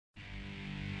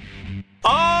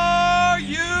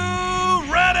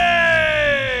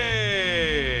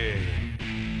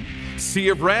Sea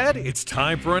of Red, it's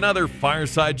time for another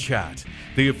Fireside Chat,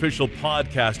 the official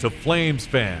podcast of Flames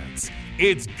fans.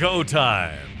 It's go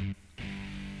time.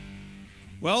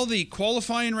 Well, the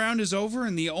qualifying round is over,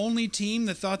 and the only team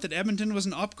that thought that Edmonton was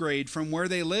an upgrade from where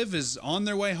they live is on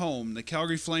their way home. The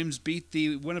Calgary Flames beat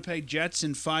the Winnipeg Jets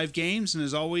in 5 games, and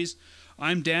as always,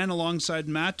 I'm Dan alongside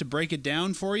Matt to break it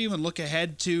down for you and look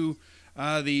ahead to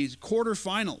the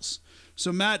quarterfinals.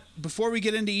 So, Matt, before we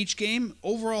get into each game,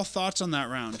 overall thoughts on that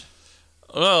round?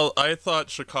 Well, I thought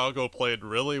Chicago played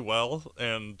really well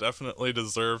and definitely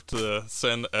deserved to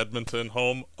send Edmonton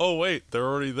home. Oh, wait, they're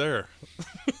already there.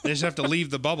 They just have to leave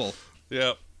the bubble.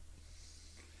 Yeah.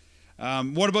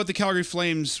 What about the Calgary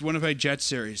Flames Winnipeg Jets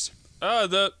series?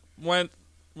 That went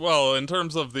well in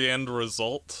terms of the end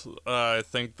result. I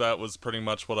think that was pretty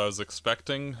much what I was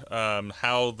expecting.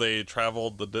 How they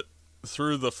traveled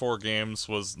through the 4 games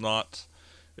was not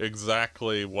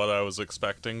exactly what I was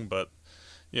expecting, but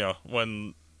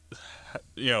when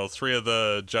 3 of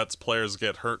the Jets players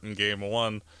get hurt in game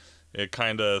 1, it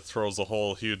kind of throws a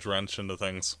whole huge wrench into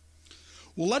things.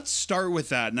 Well, let's start with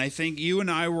that. And I think you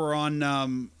and I were on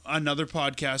another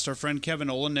podcast, our friend Kevin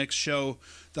Olenick's show,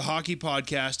 the hockey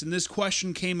podcast, and this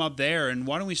question came up there. And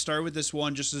why don't we start with this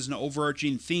one just as an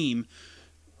overarching theme?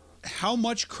 How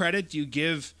much credit do you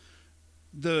give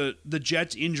the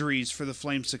Jets' injuries for the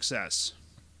Flames' success?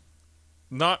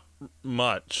 Not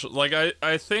much.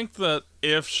 I think that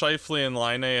if Scheifele and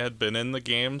Laine had been in the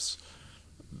games,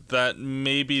 that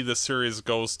maybe the series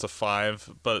goes to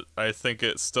 5, but I think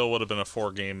it still would have been a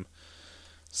 4-game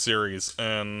series.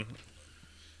 And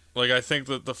I think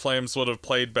that the Flames would have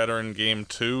played better in game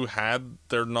 2 had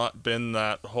there not been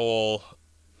that whole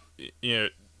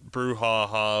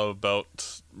brouhaha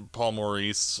about Paul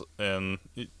Maurice and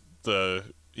his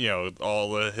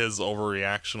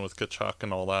overreaction with Tkachuk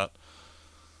and all that.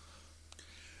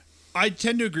 I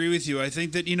tend to agree with you. I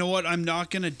think that, I'm not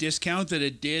going to discount that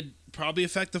it did probably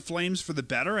affect the Flames for the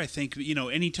better. I think,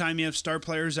 anytime you have star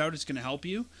players out, it's going to help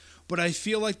you. But I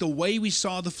feel like the way we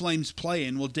saw the Flames play,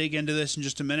 and we'll dig into this in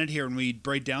just a minute here when we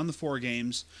break down the 4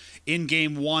 games, in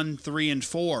game 1, 3, and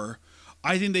 4,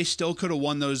 I think they still could have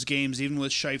won those games even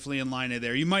with Scheifele and Laine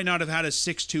there. You might not have had a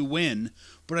 6-2 win,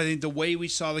 but I think the way we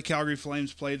saw the Calgary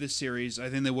Flames play this series, I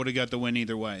think they would have got the win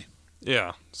either way.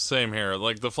 Yeah, same here.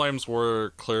 The Flames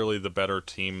were clearly the better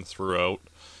team throughout,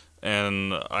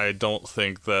 and I don't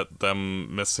think that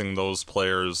them missing those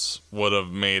players would have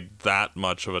made that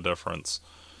much of a difference.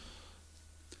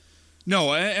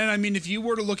 No, and I mean, if you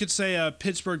were to look at, say,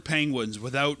 Pittsburgh Penguins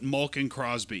without Malkin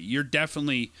Crosby, you're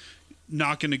definitely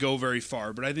not going to go very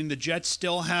far. But I think the Jets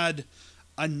still had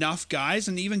enough guys,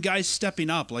 and even guys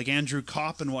stepping up, like Andrew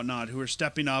Kopp and whatnot, who are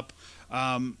stepping up,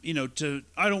 to,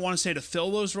 I don't want to say to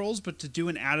fill those roles, but to do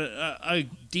a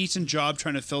decent job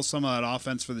trying to fill some of that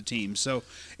offense for the team. So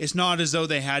it's not as though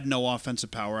they had no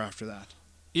offensive power after that.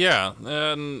 Yeah,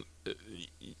 and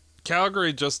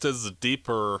Calgary just is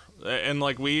deeper, and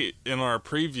we, in our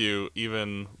preview,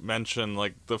 even mentioned,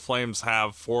 the Flames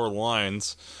have 4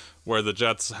 lines, where the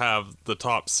Jets have the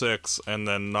top 6 and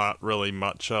then not really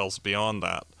much else beyond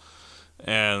that.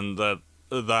 And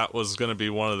that was going to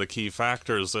be one of the key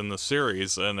factors in the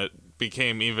series, and it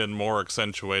became even more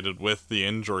accentuated with the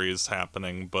injuries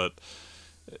happening. But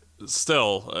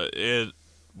still, it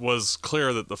was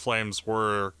clear that the Flames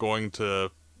were going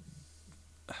to,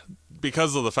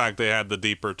 because of the fact they had the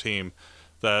deeper team,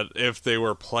 that if they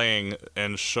were playing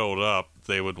and showed up,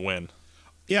 they would win.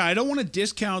 Yeah, I don't want to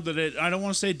discount that I don't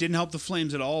want to say it didn't help the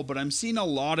Flames at all, but I'm seeing a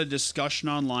lot of discussion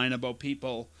online about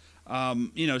people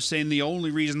saying the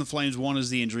only reason the Flames won is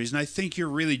the injuries. And I think you're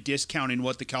really discounting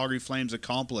what the Calgary Flames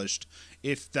accomplished,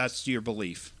 if that's your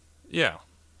belief. Yeah.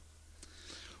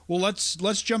 Well, let's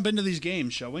jump into these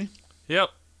games, shall we? Yep.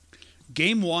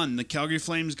 Game 1, the Calgary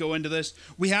Flames go into this.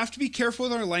 We have to be careful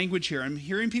with our language here. I'm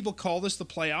hearing people call this the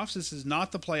playoffs. This is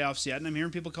not the playoffs yet, and I'm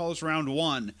hearing people call this round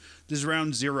 1. This is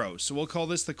round 0, so we'll call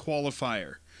this the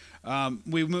qualifier.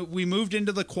 We moved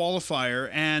into the qualifier,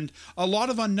 and a lot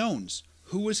of unknowns.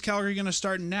 Who was Calgary going to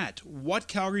start in net? What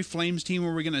Calgary Flames team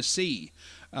were we going to see?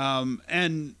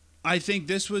 And I think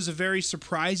this was a very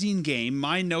surprising game.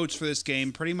 My notes for this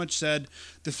game pretty much said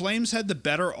the Flames had the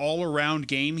better all-around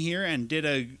game here and did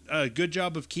a good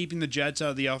job of keeping the Jets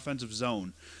out of the offensive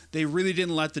zone. They really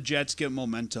didn't let the Jets get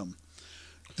momentum.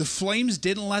 The Flames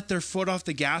didn't let their foot off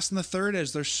the gas in the third,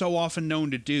 as they're so often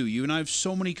known to do. You and I have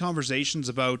so many conversations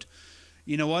about,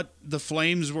 the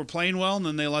Flames were playing well, and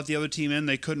then they let the other team in,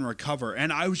 they couldn't recover.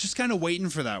 And I was just kind of waiting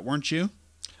for that, weren't you?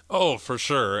 Oh, for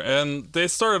sure. And they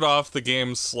started off the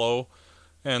game slow,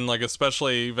 and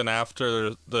especially even after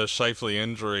the Scheifele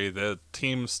injury, the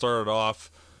team started off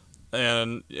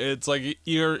And it's like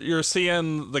you're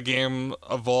seeing the game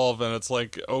evolve, and it's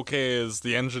like, okay, is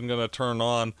the engine gonna turn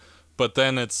on? But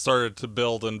then it started to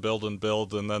build and build and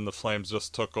build, and then the Flames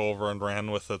just took over and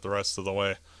ran with it the rest of the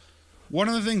way. One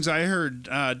of the things I heard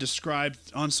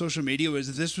described on social media was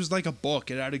that this was like a book.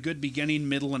 It had a good beginning,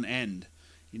 middle, and end.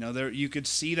 You know, there you could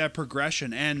see that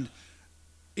progression. And,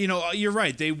 you know, you're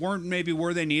right. They weren't maybe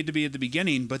where they needed to be at the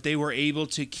beginning, but they were able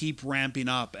to keep ramping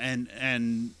up.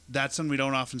 And that's something we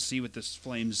don't often see with this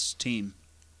Flames team.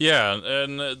 Yeah,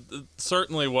 and it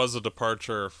certainly was a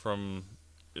departure from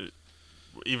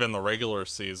even the regular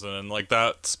season. And, like,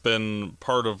 that's been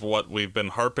part of what we've been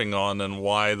harping on and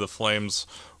why the Flames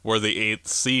were the 8th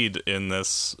seed in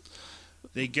this.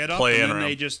 They get up and then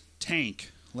they just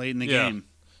tank late in the game.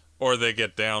 Or they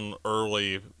get down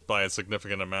early by a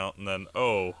significant amount, and then,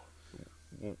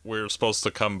 we're supposed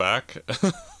to come back.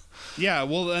 Yeah,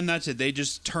 well, and that's it. They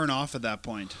just turn off at that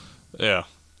point. Yeah.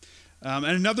 And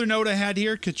another note I had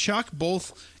here, Tkachuk,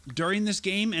 both during this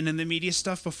game and in the media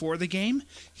stuff before the game,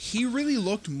 he really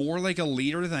looked more like a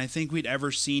leader than I think we'd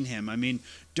ever seen him. I mean,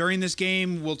 during this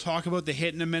game, we'll talk about the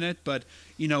hit in a minute, but,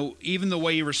 you know, even the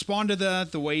way he responded to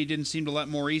that, the way he didn't seem to let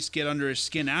Maurice get under his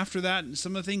skin after that, and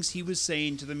some of the things he was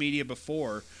saying to the media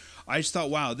before, I just thought,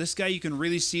 wow, this guy, you can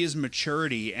really see his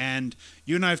maturity, and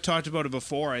you and I have talked about it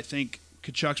before. I think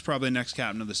Tkachuk's probably the next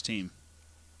captain of this team.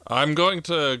 I'm going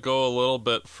to go a little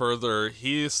bit further.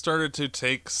 He started to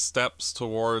take steps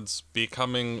towards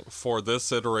becoming, for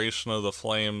this iteration of the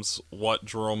Flames, what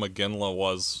Jarome Iginla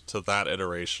was to that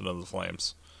iteration of the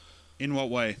Flames. In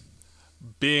what way?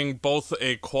 Being both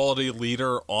a quality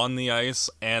leader on the ice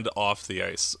and off the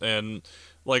ice. And,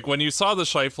 like, when you saw the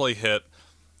Scheifele hit,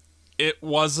 it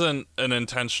wasn't an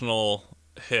intentional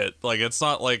hit. Like, it's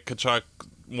not like Tkachuk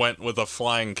went with a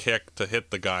flying kick to hit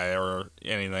the guy or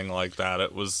anything like that.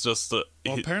 It was just well,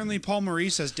 apparently Paul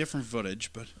Maurice has different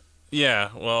footage, but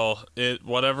yeah, well,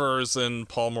 whatever's in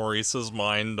Paul Maurice's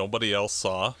mind, nobody else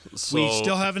saw. So we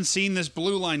still haven't seen this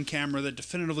blue line camera that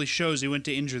definitively shows he went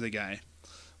to injure the guy.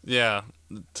 Yeah,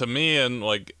 to me, and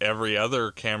like every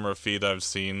other camera feed I've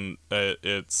seen,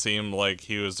 it seemed like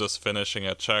he was just finishing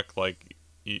a check, like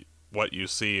what you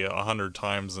see 100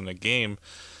 times in a game.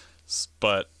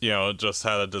 But, you know, it just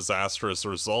had a disastrous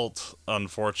result,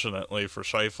 unfortunately, for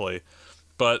Scheifele.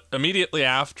 But immediately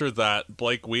after that,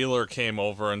 Blake Wheeler came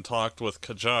over and talked with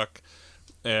Tkachuk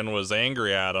and was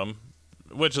angry at him,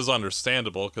 which is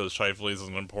understandable because Scheifele is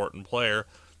an important player.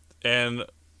 And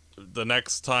the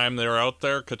next time they were out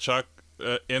there, Tkachuk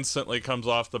instantly comes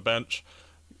off the bench,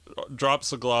 drops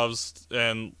the gloves,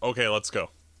 and, okay, let's go.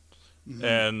 Mm-hmm.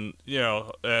 And, you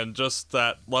know, and just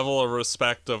that level of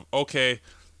respect of, okay,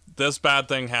 this bad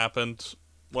thing happened.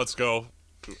 Let's go.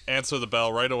 Answer the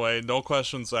bell right away. No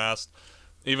questions asked.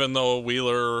 Even though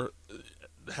Wheeler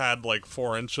had like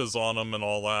 4 inches on him and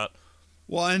all that.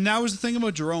 Well, and that was the thing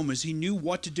about Jarome, is he knew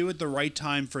what to do at the right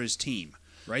time for his team.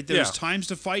 Right? There was times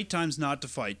to fight, times not to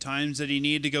fight. Times that he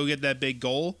needed to go get that big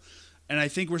goal. And I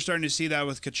think we're starting to see that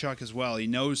with Tkachuk as well. He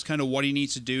knows kind of what he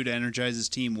needs to do to energize his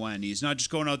team when. He's not just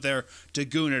going out there to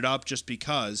goon it up just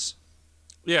because.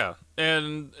 Yeah,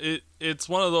 and it's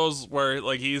one of those where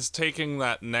like he's taking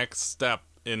that next step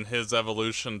in his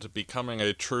evolution to becoming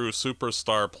a true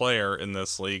superstar player in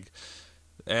this league,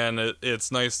 and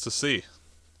it's nice to see.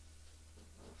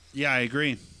 Yeah, I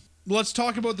agree. Let's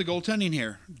talk about the goaltending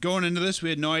here. Going into this, we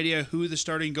had no idea who the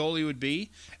starting goalie would be.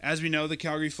 As we know, the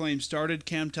Calgary Flames started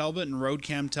Cam Talbot and rode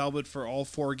Cam Talbot for all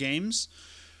 4 games.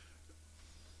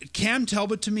 Cam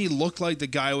Talbot, to me, looked like the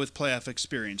guy with playoff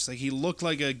experience. Like, he looked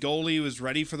like a goalie who was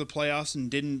ready for the playoffs and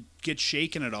didn't get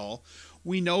shaken at all.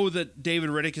 We know that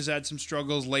David Rittich has had some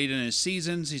struggles late in his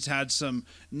seasons. He's had some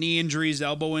knee injuries,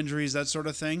 elbow injuries, that sort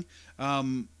of thing.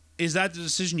 Is that the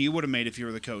decision you would have made if you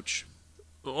were the coach?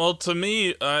 Well, to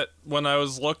me, when I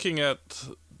was looking at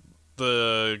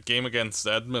the game against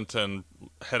Edmonton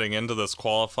heading into this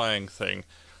qualifying thing,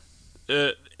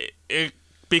 it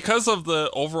because of the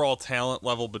overall talent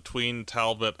level between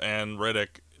Talbot and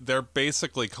Rittich, they're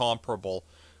basically comparable.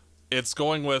 It's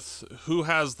going with who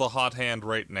has the hot hand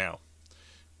right now.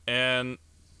 And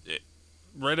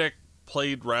Rittich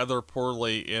played rather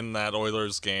poorly in that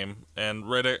Oilers game, and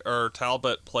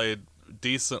Talbot played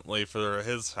decently for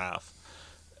his half.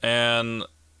 And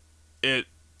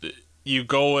you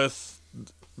go with,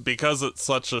 because it's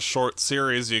such a short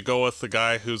series, you go with the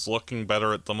guy who's looking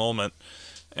better at the moment.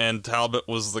 And Talbot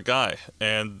was the guy.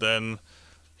 And then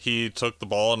he took the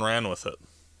ball and ran with it.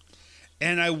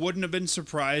 And I wouldn't have been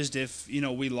surprised if,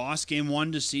 we lost game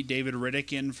 1 to see David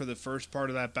Riddick in for the first part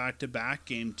of that back-to-back,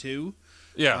 game 2.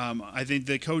 Yeah. I think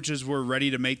the coaches were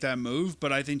ready to make that move,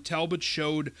 but I think Talbot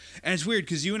showed, and it's weird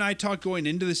because you and I talked going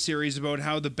into the series about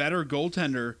how the better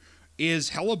goaltender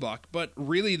is Hellebuck, but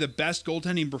really the best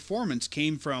goaltending performance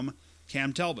came from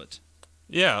Cam Talbot.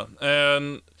 Yeah,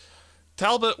 and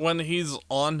Talbot, when he's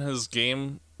on his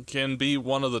game, can be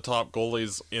one of the top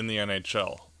goalies in the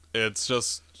NHL. It's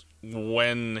just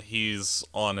when he's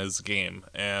on his game.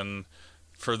 And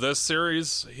for this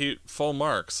series, he full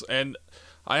marks. And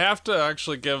I have to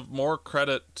actually give more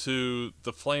credit to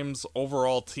the Flames'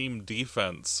 overall team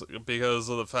defense because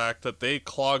of the fact that they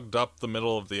clogged up the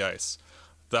middle of the ice.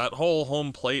 That whole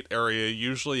home plate area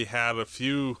usually had a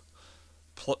few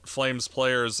Flames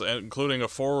players, including a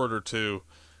forward or two,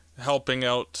 helping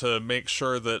out to make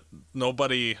sure that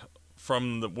nobody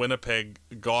from the Winnipeg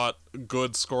got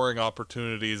good scoring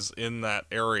opportunities in that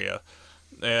area.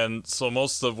 And so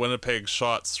most of Winnipeg's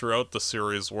shots throughout the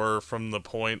series were from the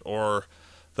point or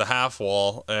the half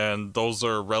wall, and those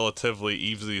are relatively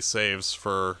easy saves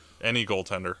for any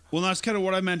goaltender. Well, that's kind of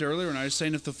what I meant earlier, and I was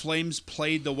saying if the Flames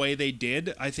played the way they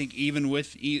did, I think even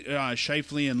with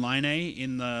Scheifele and Laine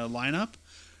in the lineup,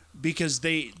 because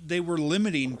they were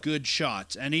limiting good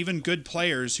shots, and even good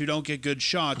players who don't get good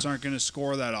shots aren't going to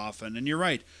score that often. And you're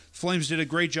right, Flames did a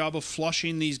great job of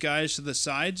flushing these guys to the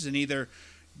sides and either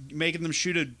making them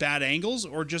shoot at bad angles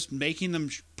or just making them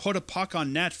put a puck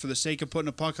on net for the sake of putting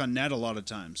a puck on net a lot of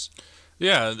times.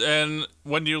 Yeah, and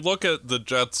when you look at the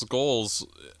Jets' goals,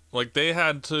 like, they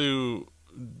had to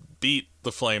beat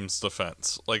the Flames'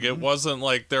 defense. Like, it wasn't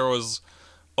like there was,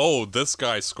 oh, this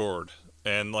guy scored,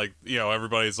 and, like,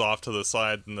 everybody's off to the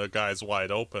side and the guy's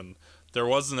wide open. There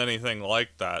wasn't anything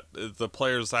like that. The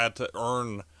players had to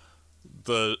earn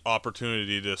the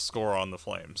opportunity to score on the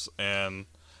Flames. And,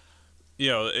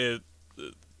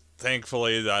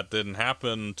 thankfully that didn't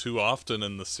happen too often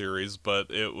in the series,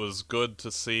 but it was good to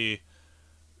see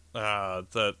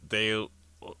that they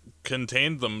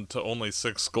contained them to only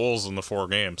 6 goals in the 4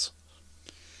 games.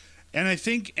 And I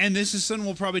think, and this is something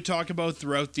we'll probably talk about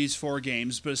throughout these 4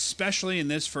 games, but especially in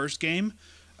this first game,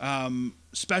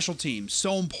 special teams,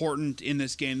 so important in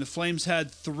this game. The Flames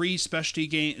had 3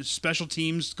 special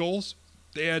teams goals.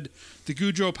 They had the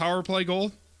Goudreau power play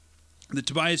goal, the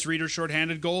Tobias Reeder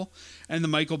shorthanded goal, and the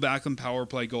Michael Backlund power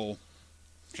play goal.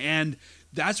 And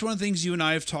that's one of the things you and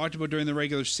I have talked about during the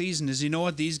regular season is,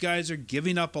 what, these guys are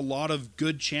giving up a lot of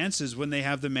good chances when they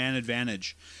have the man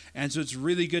advantage. And so it's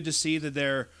really good to see that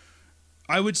they're,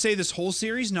 I would say this whole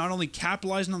series, not only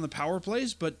capitalizing on the power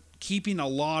plays, but keeping a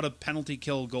lot of penalty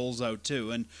kill goals out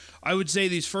too. And I would say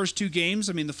these first 2 games,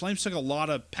 the Flames took a lot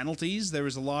of penalties. There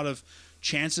was a lot of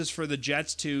chances for the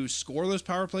Jets to score those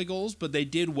power play goals, but they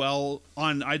did well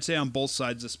on both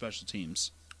sides of special teams.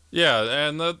 Yeah,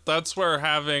 and that's where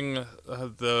having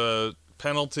the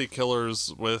penalty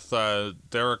killers with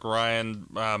Derek Ryan,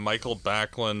 Michael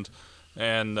Backlund,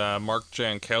 and Mark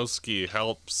Jankowski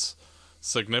helps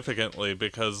significantly,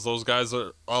 because those guys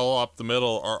are all up the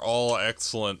middle, are all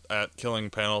excellent at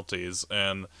killing penalties,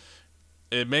 and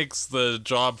it makes the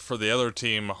job for the other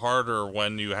team harder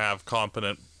when you have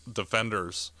competent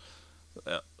defenders,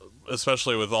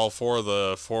 especially with all 4 of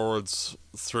the forwards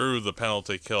through the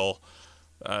penalty kill.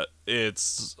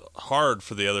 It's hard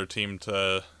for the other team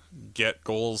to get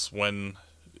goals when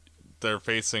they're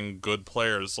facing good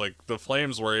players. Like, the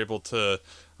Flames were able to,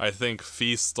 I think,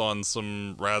 feast on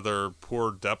some rather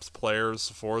poor depth players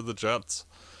for the Jets.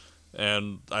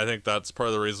 And I think that's part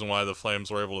of the reason why the Flames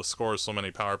were able to score so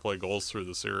many power play goals through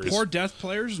the series. Poor depth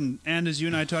players, and as you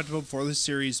and I talked about before this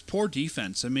series, poor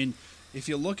defense. If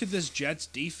you look at this Jets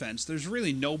defense, there's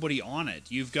really nobody on it.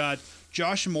 You've got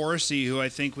Josh Morrissey, who I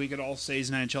think we could all say is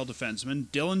an NHL defenseman,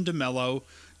 Dylan DeMello,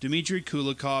 Dmitry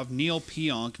Kulikov, Neil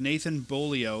Pionk, Nathan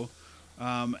Bolio,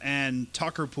 and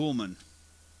Tucker Poolman.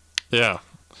 Yeah.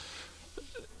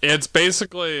 It's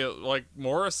basically like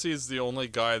Morrissey's the only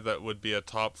guy that would be a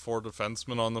top 4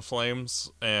 defenseman on the Flames,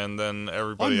 and then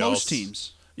everybody else. On most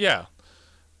teams. Yeah.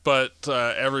 But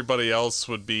everybody else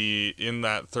would be in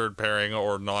that third pairing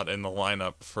or not in the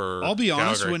lineup for I'll be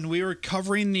honest, Calgary. when we were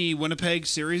covering the Winnipeg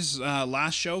series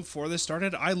last show before this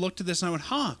started, I looked at this and I went,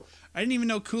 I didn't even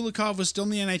know Kulikov was still in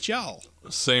the NHL.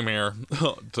 Same here,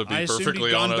 to be I assumed perfectly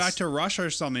he'd gone honest. back to Russia or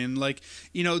something.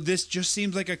 This just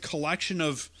seems like a collection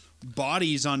of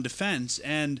bodies on defense,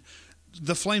 and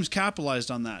the Flames capitalized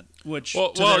on that, which,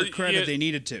 to their credit, they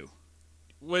needed to.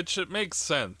 Which it makes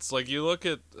sense. Like, you look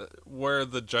at where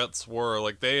the Jets were,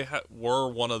 like, they were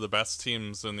one of the best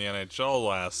teams in the NHL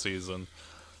last season,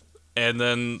 and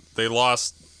then they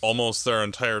lost almost their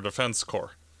entire defense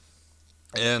core.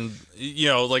 And,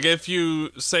 like if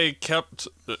you, say, kept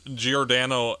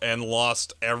Giordano and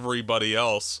lost everybody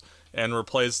else and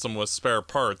replaced them with spare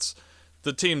parts,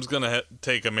 the team's going to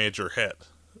take a major hit.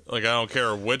 Like, I don't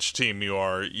care which team you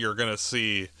are, you're going to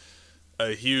see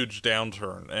a huge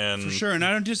downturn. And for sure, and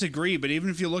I don't disagree, but even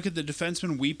if you look at the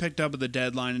defensemen we picked up at the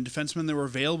deadline and defensemen that were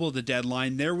available at the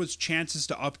deadline, there was chances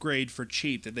to upgrade for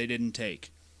cheap that they didn't take.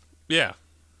 Yeah.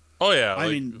 Oh, yeah. I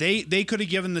mean, they could have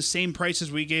given the same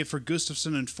prices we gave for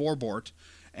Gustafsson and Forbort,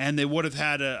 and they would have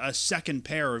had a second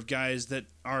pair of guys that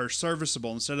are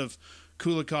serviceable instead of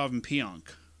Kulikov and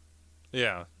Pionk.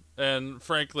 Yeah. And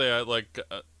frankly,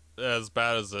 as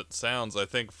bad as it sounds, I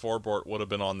think Forbort would have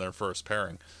been on their first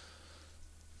pairing.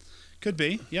 Could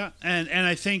be, yeah. And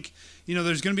I think,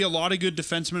 there's going to be a lot of good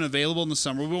defensemen available in the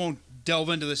summer. We won't delve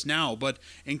into this now, but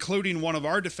including one of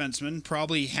our defensemen,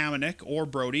 probably Hamonic or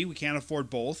Brody. We can't afford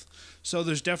both. So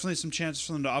there's definitely some chances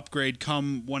for them to upgrade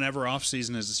come whenever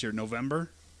off-season is this year,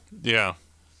 November. Yeah.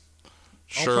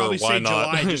 Sure, I'll probably why say not?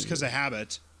 July just because of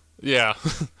habit. Yeah.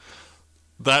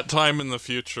 That time in the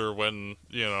future when,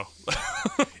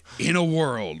 In a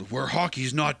world where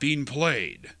hockey's not being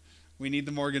played. We need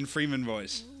the Morgan Freeman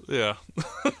voice. Yeah.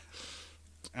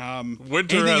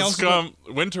 Winter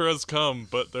has come,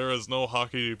 but there is no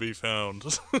hockey to be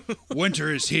found.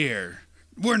 Winter is here.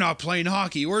 We're not playing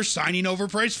hockey. We're signing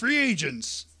overpriced free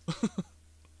agents.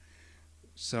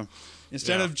 So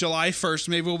instead of July 1st,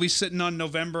 maybe we'll be sitting on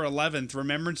November 11th,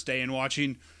 Remembrance Day, and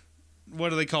watching, what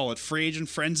do they call it, Free Agent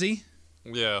Frenzy?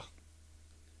 Yeah.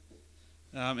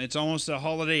 It's almost a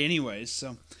holiday anyways.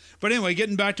 So, but anyway,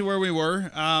 getting back to where we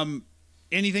were,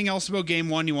 anything else about Game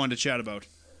 1 you wanted to chat about?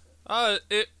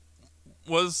 It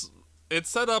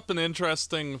set up an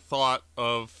interesting thought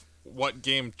of what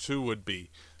Game 2 would be.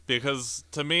 Because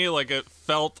to me, it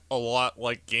felt a lot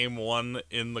like Game 1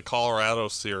 in the Colorado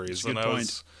series. That's a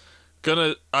good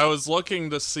point. I was looking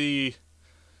to see,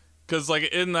 because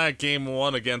in that Game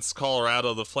 1 against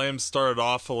Colorado, the Flames started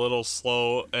off a little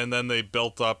slow, and then they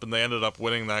built up, and they ended up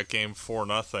winning that game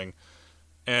 4-0.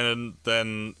 And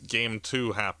then Game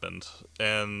 2 happened.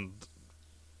 And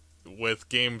with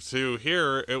Game 2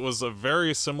 here, it was a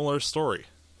very similar story.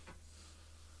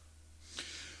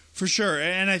 For sure,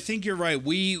 and I think you're right.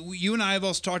 You and I have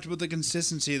also talked about the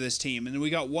consistency of this team, and we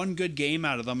got one good game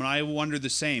out of them, and I wonder the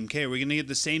same. Okay, are we going to get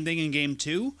the same thing in Game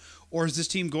 2? Or is this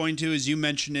team going to, as you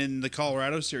mentioned in the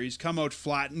Colorado series, come out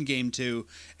flat in Game 2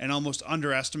 and almost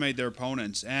underestimate their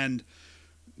opponents? And,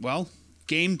 well,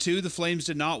 Game 2, the Flames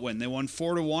did not win. They won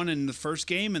 4-1 in the first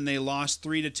game, and they lost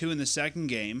 3-2 in the second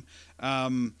game.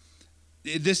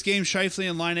 This game, Scheifele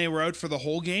and Laine were out for the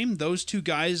whole game. Those two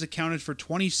guys accounted for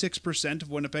 26%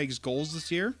 of Winnipeg's goals this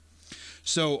year.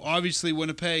 So, obviously,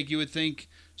 Winnipeg, you would think,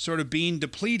 sort of being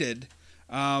depleted,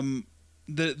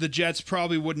 the Jets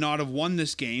probably would not have won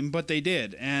this game, but they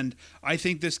did. And I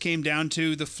think this came down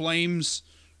to the Flames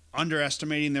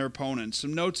underestimating their opponents.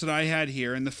 Some notes that I had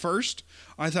here. In the first,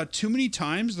 I thought too many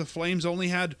times the Flames only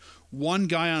had one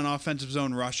guy on offensive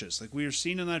zone rushes. Like we were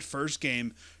seeing in that first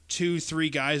game, 2-3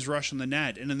 guys rushing the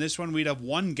net. And in this one, we'd have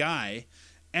one guy,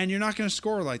 and you're not going to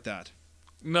score like that.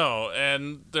 No,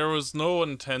 and there was no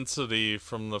intensity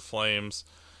from the Flames.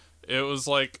 It was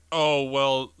like, oh,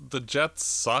 well, the Jets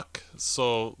suck,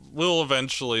 so we'll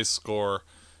eventually score.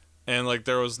 And,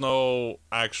 there was no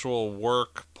actual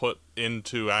work put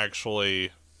into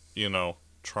actually,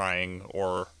 trying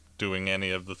or doing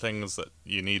any of the things that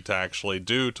you need to actually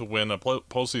do to win a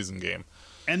postseason game.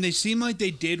 And they seem like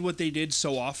they did what they did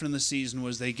so often in the season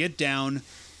was they get down,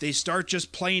 they start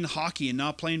just playing hockey and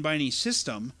not playing by any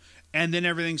system, and then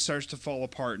everything starts to fall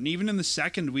apart. And even in the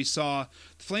second, we saw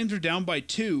the Flames were down by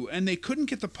 2, and they couldn't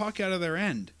get the puck out of their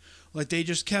end. They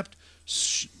just kept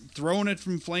throwing it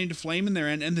from flame to flame in their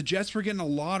end, and the Jets were getting a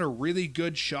lot of really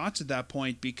good shots at that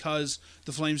point because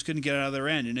the Flames couldn't get out of their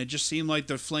end. And it just seemed like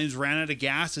the Flames ran out of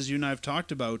gas, as you and I have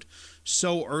talked about,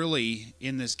 so early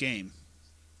in this game.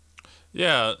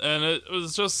 Yeah, and it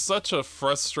was just such a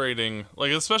frustrating,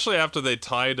 especially after they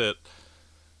tied it,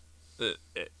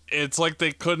 it's like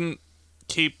they couldn't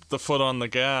keep the foot on the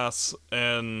gas,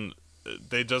 and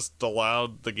they just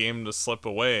allowed the game to slip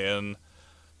away. And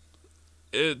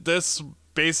this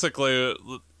basically,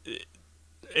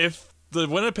 if the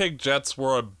Winnipeg Jets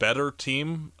were a better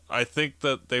team, I think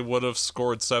that they would have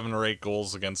scored 7 or 8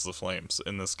 goals against the Flames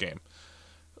in this game.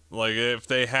 If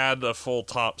they had a full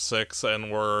top 6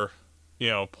 and were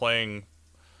playing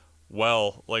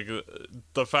well,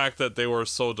 the fact that they were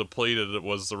so depleted, it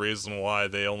was the reason why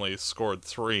they only scored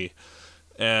 3.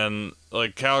 And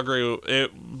Calgary,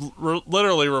 it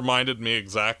literally reminded me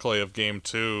exactly of Game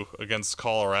 2 against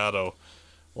Colorado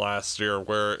last year,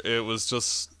 where it was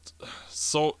just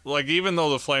so, like, even though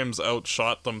the Flames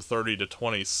outshot them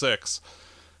 30-26,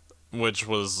 which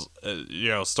was,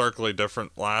 starkly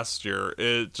different last year,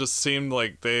 it just seemed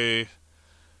like they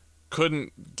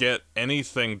couldn't get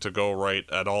anything to go right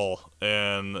at all.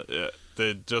 And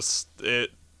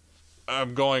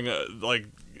I'm going,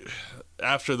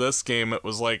 after this game, it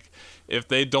was like, if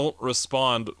they don't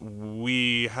respond,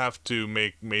 we have to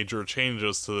make major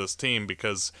changes to this team,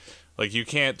 because, like, you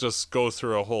can't just go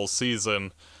through a whole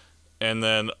season and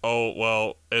then,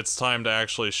 it's time to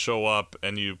actually show up,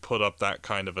 and you put up that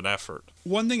kind of an effort.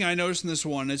 One thing I noticed in this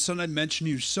one, it's something I've mentioned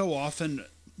to you so often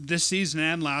this season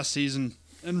and last season,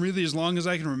 and really as long as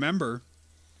I can remember,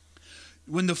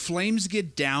 when the Flames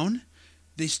get down,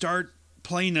 they start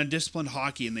playing undisciplined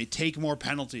hockey and they take more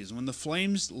penalties. When the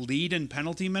Flames lead in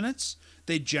penalty minutes,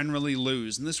 they generally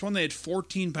lose. In this one, they had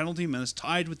 14 penalty minutes,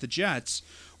 tied with the Jets.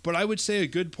 But I would say a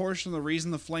good portion of the reason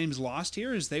the Flames lost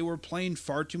here is they were playing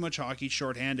far too much hockey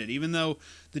shorthanded. Even though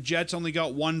the Jets only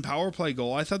got one power play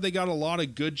goal, I thought they got a lot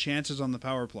of good chances on the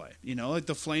power play. Like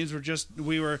the Flames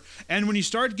and when you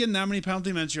start getting that many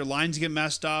penalty minutes, your lines get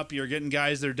messed up. You're getting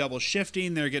guys that are double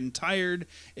shifting. They're getting tired.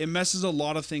 It messes a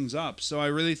lot of things up. So I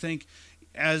really think,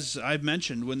 as I've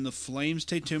mentioned, when the Flames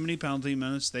take too many penalty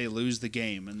minutes, they lose the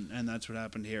game, and that's what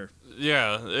happened here.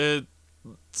 Yeah,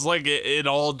 it's like it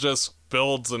all just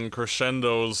builds and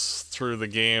crescendos through the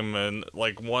game, and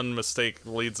like one mistake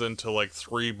leads into like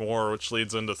three more, which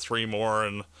leads into three more,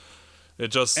 and it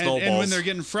just snowballs. And when they're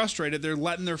getting frustrated, they're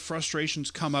letting their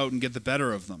frustrations come out and get the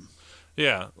better of them.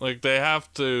 Yeah, like they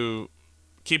have to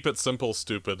keep it simple,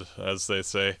 stupid, as they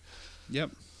say.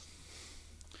 Yep.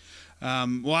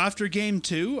 Well, after game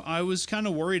 2, I was kind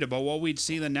of worried about what we'd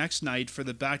see the next night for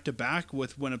the back-to-back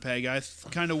with Winnipeg. I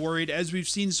kind of worried, as we've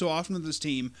seen so often with this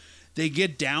team, they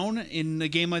get down in a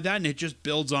game like that, and it just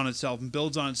builds on itself and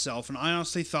builds on itself. And I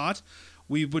honestly thought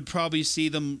we would probably see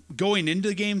them, going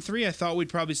into game 3, I thought we'd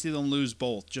probably see them lose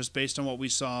both, just based on what we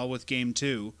saw with game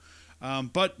 2.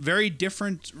 But very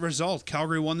different result.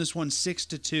 Calgary won this one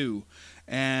 6-2.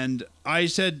 And I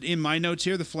said in my notes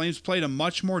here, the Flames played a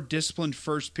much more disciplined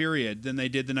first period than they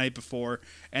did the night before,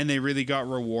 and they really got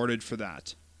rewarded for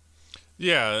that.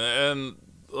 Yeah, and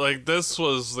like this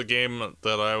was the game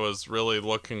that I was really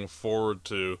looking forward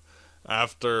to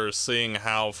after seeing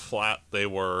how flat they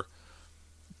were.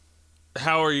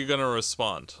 How are you going to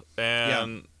respond?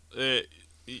 And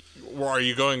are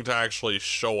you going to actually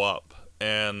show up?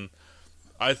 And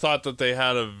I thought that they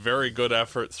had a very good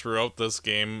effort throughout this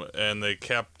game, and they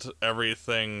kept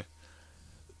everything.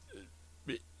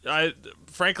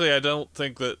 Frankly, I don't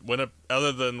think that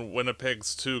other than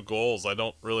Winnipeg's 2 goals, I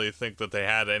don't really think that they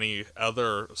had any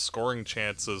other scoring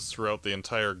chances throughout the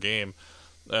entire game.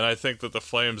 And I think that the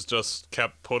Flames just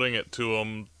kept putting it to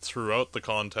them throughout the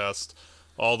contest,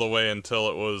 all the way until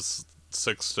it was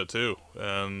 6-2.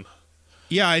 And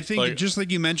yeah, I think just like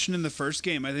you mentioned in the first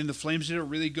game, I think the Flames did a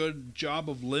really good job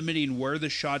of limiting where the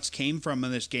shots came from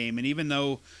in this game. And even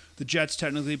though the Jets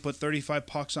technically put 35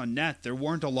 pucks on net, there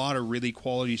weren't a lot of really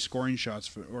quality scoring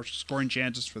shots or scoring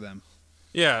chances for them.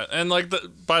 Yeah, and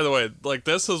by the way, like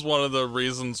this is one of the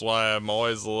reasons why I'm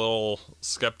always a little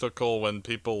skeptical when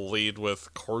people lead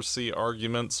with Corsi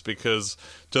arguments, because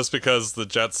just because the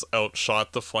Jets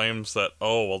outshot the Flames that,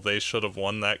 they should have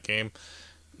won that game.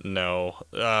 No.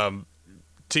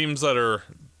 Teams that are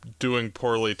doing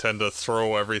poorly tend to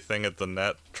throw everything at the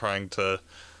net, trying to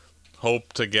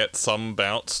hope to get some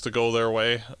bounce to go their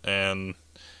way. And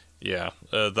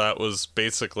that was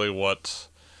basically what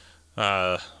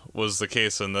was the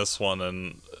case in this one.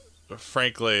 And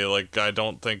frankly, I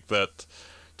don't think that,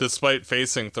 despite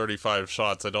facing 35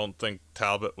 shots, I don't think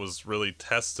Talbot was really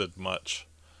tested much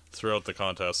throughout the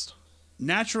contest.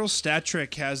 Natural Stat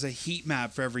Trick has a heat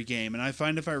map for every game, and I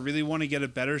find if I really want to get a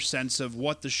better sense of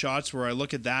what the shots were, I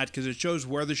look at that because it shows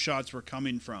where the shots were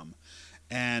coming from.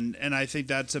 And I think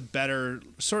that's a better,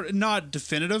 sort of not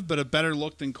definitive, but a better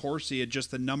look than Corsi at just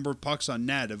the number of pucks on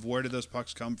net of where did those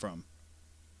pucks come from.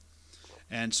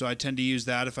 And so I tend to use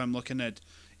that if I'm looking at,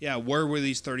 where were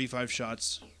these 35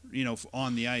 shots,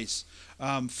 on the ice.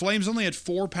 Flames only had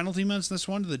 4 penalty minutes in this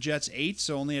one, to the Jets 8,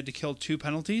 so only had to kill 2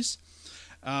 penalties.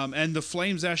 And the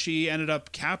Flames actually ended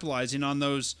up capitalizing on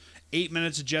those 8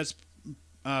 minutes of Jets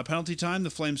penalty time.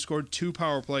 The Flames scored 2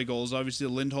 power play goals. Obviously,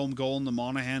 the Lindholm goal and the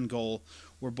Monahan goal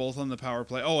were both on the power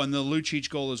play. Oh, and the Lucic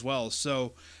goal as well.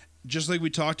 So, just like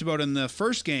we talked about in the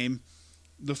first game,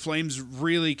 the Flames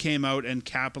really came out and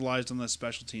capitalized on the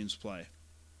special teams play.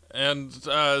 And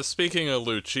speaking of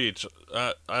Lucic,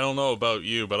 I don't know about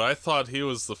you, but I thought he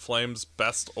was the Flames'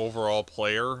 best overall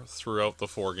player throughout the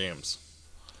 4 games.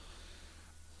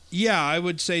 Yeah, I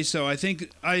would say so. I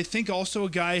think also a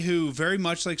guy who very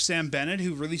much like Sam Bennett,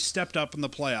 who really stepped up in the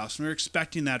playoffs. And we're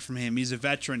expecting that from him. He's a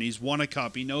veteran. He's won a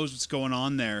cup. He knows what's going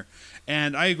on there.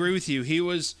 And I agree with you. He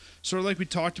was sort of like we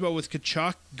talked about with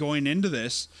Tkachuk going into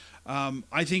this.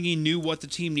 I think he knew what the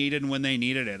team needed and when they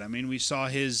needed it. I mean, we saw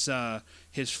his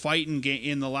fight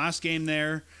in the last game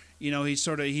there. You know,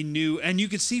 he knew, and you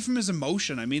could see from his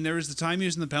emotion. I mean, there was the time he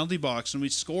was in the penalty box and we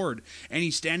scored, and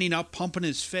he's standing up, pumping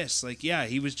his fists. Like, yeah,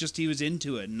 he was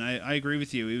into it, and I agree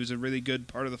with you. He was a really good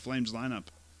part of the Flames lineup.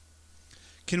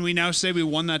 Can we now say we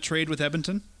won that trade with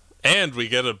Edmonton? And we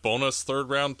get a bonus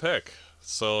third-round pick.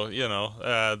 So, you know,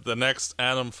 the next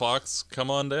Adam Fox, come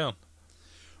on down.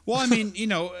 Well, I mean, you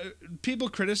know, people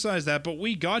criticize that, but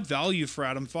we got value for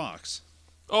Adam Fox.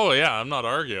 Oh, yeah, I'm not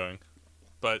arguing.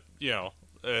 But, you know,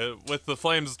 with the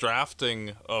Flames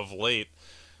drafting of late,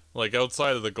 like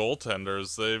outside of the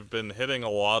goaltenders, they've been hitting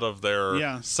a lot of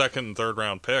their second and third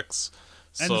round picks.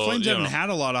 And the Flames haven't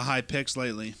had a lot of high picks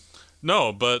lately.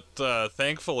 No, but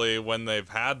thankfully when they've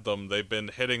had them, they've been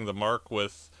hitting the mark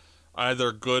with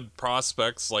either good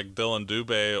prospects like Dylan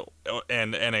Dubé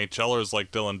and NHLers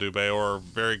like Dylan Dubé, or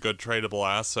very good tradable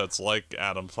assets like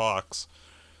Adam Fox.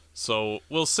 So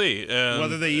we'll see. And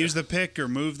whether they use the pick or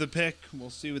move the pick, we'll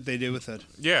see what they do with it.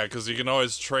 Yeah, because you can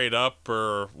always trade up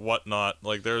or whatnot.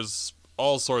 Like, there's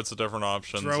all sorts of different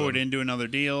options. Throw it into another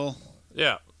deal.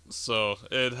 Yeah, so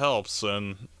it helps,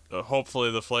 and hopefully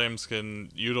the Flames can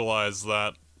utilize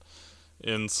that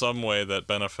in some way that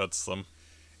benefits them.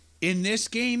 In this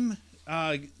game,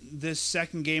 this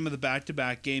second game of the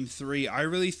back-to-back, Game 3, I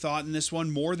really thought in this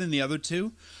one, more than the other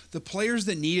two, the players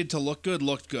that needed to look good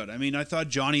looked good. I mean, I thought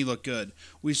Johnny looked good.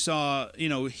 We saw, you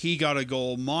know, he got a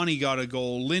goal, Monty got a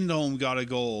goal, Lindholm got a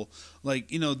goal,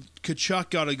 like, you know, Tkachuk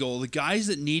got a goal. The guys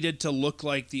that needed to look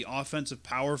like the offensive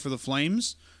power for the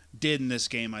Flames did in this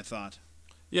game, I thought.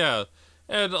 Yeah,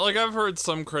 and, like, I've heard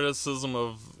some criticism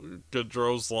of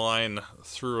Gaudreau's line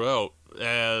throughout,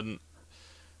 and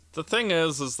the thing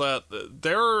is that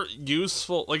they're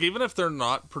useful, like, even if they're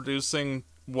not producing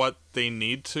what they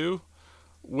need to,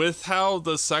 with how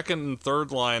the second and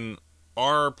third line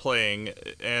are playing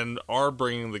and are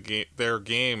bringing their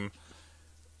game,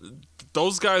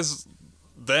 those guys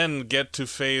then get to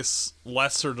face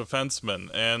lesser defensemen.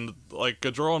 And, like,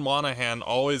 Gaudreau and Monahan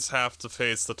always have to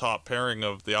face the top pairing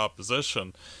of the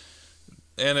opposition.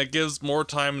 And it gives more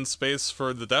time and space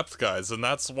for the depth guys, and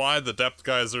that's why the depth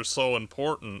guys are so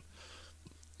important.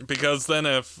 Because then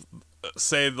if,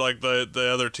 say, like, the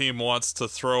other team wants to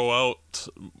throw out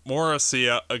Morrissey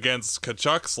against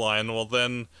Tkachuk's line, well,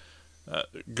 then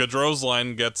Gaudreau's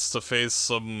line gets to face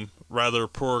some rather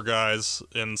poor guys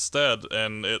instead,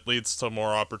 and it leads to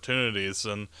more opportunities.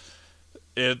 And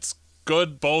it's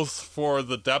good both for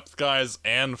the depth guys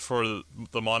and for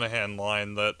the Monahan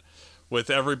line that with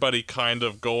everybody kind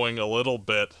of going a little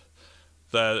bit,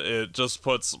 that it just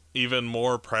puts even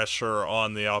more pressure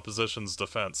on the opposition's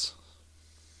defense.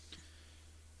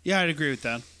 Yeah, I'd agree with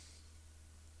that.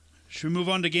 Should we move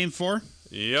on to Game 4?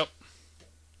 Yep.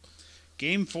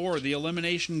 Game 4, the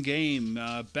elimination game.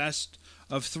 Best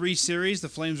of 3 series. The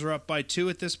Flames were up by 2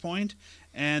 at this point,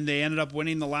 and they ended up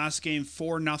winning the last game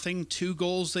 4-0. 2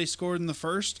 goals they scored in the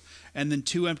first, and then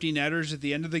 2 empty netters at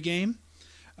the end of the game.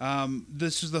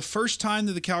 This was the first time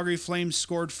that the Calgary Flames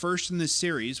scored first in this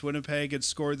series. Winnipeg had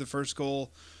scored the first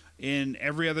goal in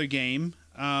every other game.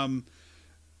 And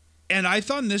I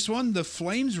thought in this one, the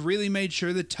Flames really made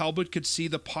sure that Talbot could see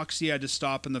the pucks he had to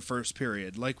stop in the first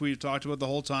period, like we've talked about the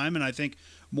whole time. And I think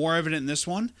more evident in this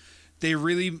one, they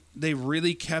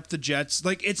really kept the Jets.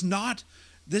 Like, it's not.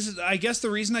 This is, I guess, the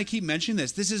reason I keep mentioning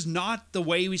this. This is not the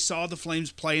way we saw the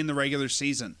Flames play in the regular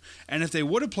season. And if they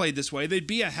would have played this way, they'd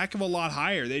be a heck of a lot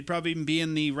higher. They'd probably even be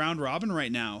in the round robin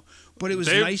right now. But it was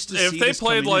nice to see this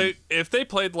coming in. If they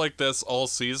played like this all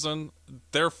season,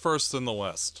 they're first in the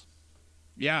West.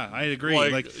 Yeah, I agree.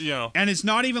 Like, you know, and it's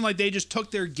not even like they just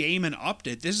took their game and upped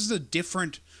it. This is a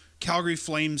different Calgary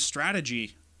Flames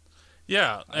strategy.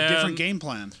 Yeah, a different game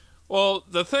plan. Well,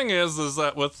 the thing is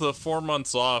that with the 4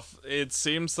 months off, it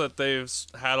seems that they've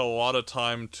had a lot of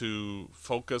time to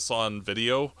focus on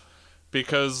video,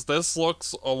 because this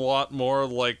looks a lot more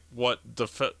like what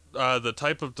the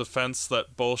type of defense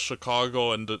that both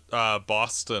Chicago and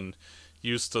Boston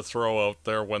used to throw out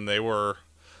there when they were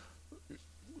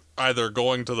either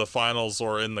going to the finals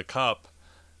or in the cup.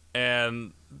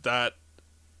 And that,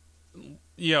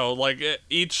 you know, like,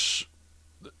 each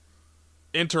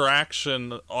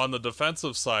interaction on the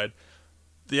defensive side,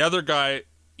 the other guy,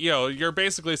 you know, you're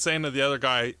basically saying to the other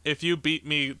guy, if you beat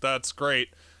me, that's great.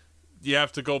 You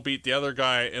have to go beat the other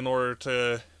guy in order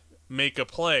to make a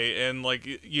play, and like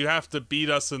you have to beat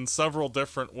us in several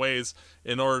different ways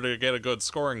in order to get a good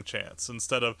scoring chance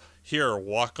instead of here,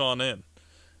 walk on in.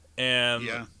 And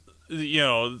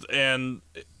and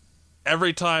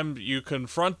every time you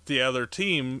confront the other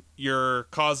team, you're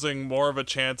causing more of a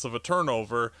chance of a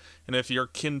turnover, and if you're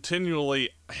continually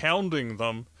hounding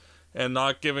them and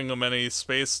not giving them any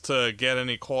space to get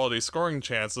any quality scoring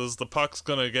chances, the puck's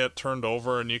going to get turned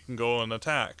over and you can go and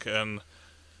attack. And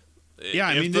yeah,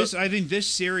 I think this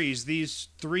series, these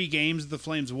 3 games the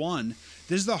Flames won,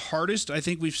 this is the hardest I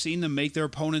think we've seen them make their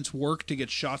opponents work to get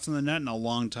shots in the net in a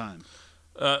long time.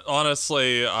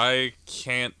 Honestly, I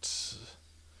can't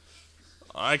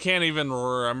even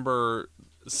remember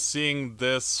seeing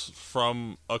this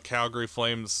from a Calgary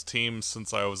Flames team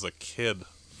since I was a kid,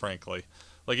 frankly.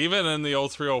 Like, even in the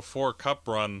 03-04 Cup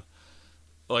run,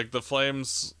 like, the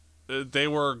Flames, they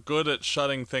were good at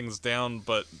shutting things down,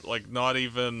 but, like, not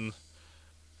even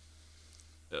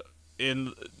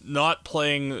in not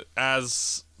playing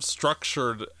as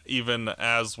structured even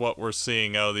as what we're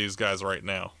seeing out of these guys right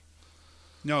now.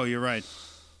 No, you're right.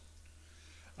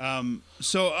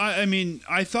 So, I mean,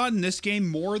 I thought in this game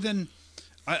more than...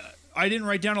 I didn't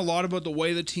write down a lot about the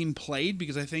way the team played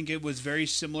because I think it was very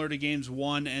similar to games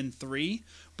 1 and 3.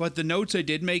 But the notes I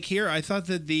did make here, I thought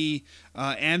that the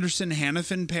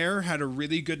Anderson-Hanifin pair had a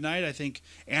really good night. I think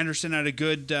Anderson had a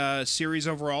good series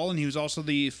overall, and he was also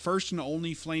the first and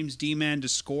only Flames D-man to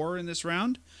score in this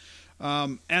round.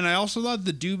 And I also thought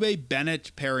the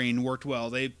Dubé-Bennett pairing worked well.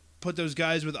 They put those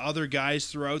guys with other guys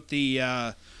throughout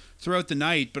the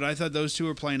night, but I thought those two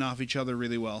were playing off each other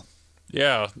really well.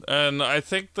 Yeah, and I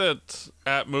think that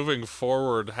at moving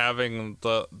forward, having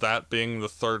that being the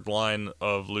third line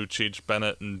of Lucic,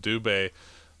 Bennett, and Dubé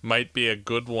might be a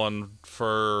good one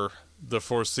for the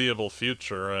foreseeable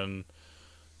future, and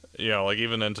like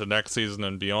even into next season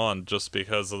and beyond, just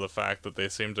because of the fact that they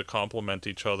seem to complement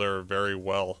each other very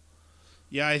well.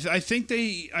 Yeah, I think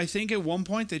at one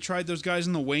point they tried those guys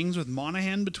in the wings with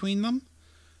Monahan between them,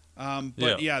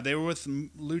 but they were with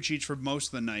Lucic for most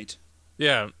of the night.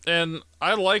 Yeah, and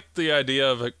I like the idea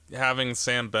of having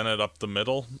Sam Bennett up the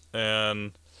middle,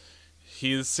 and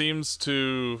he seems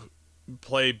to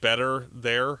play better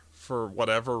there for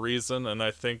whatever reason, and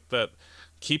I think that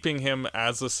keeping him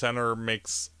as a center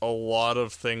makes a lot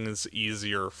of things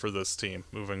easier for this team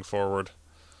moving forward.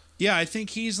 Yeah, I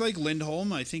think he's like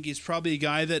Lindholm. I think he's probably a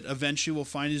guy that eventually will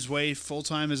find his way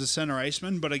full-time as a center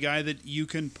iceman, but a guy that you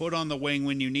can put on the wing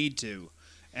when you need to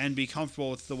and be comfortable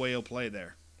with the way he'll play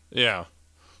there. Yeah.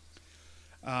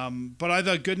 But I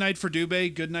thought good night for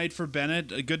Dubé, good night for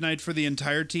Bennett, a good night for the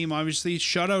entire team. Obviously,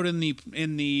 shutout in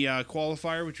the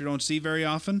qualifier, which we don't see very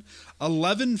often.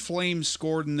 11 Flames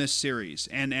scored in this series,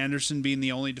 and Anderson being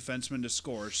the only defenseman to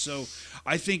score. So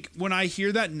I think when I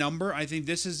hear that number, I think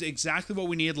this is exactly what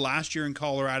we needed last year in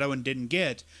Colorado and didn't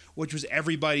get, which was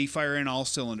everybody firing all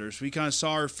cylinders. We kind of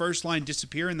saw our first line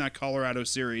disappear in that Colorado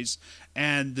series,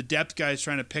 and the depth guys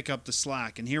trying to pick up the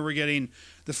slack. And here we're getting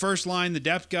the first line, the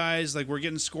depth guys, like we're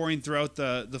getting scoring throughout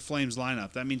the Flames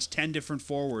lineup. That means 10 different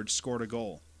forwards scored a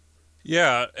goal.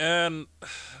 Yeah, and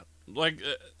like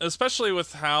especially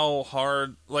with how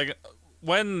hard, like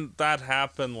when that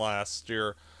happened last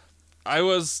year, I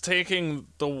was taking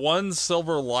the one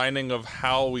silver lining of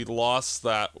how we lost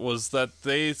that was that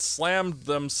they slammed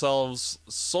themselves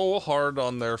so hard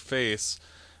on their face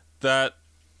that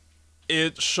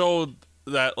it showed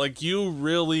that like you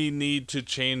really need to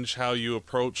change how you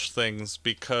approach things,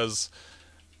 because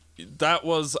that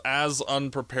was as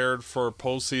unprepared for a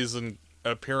postseason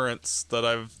appearance that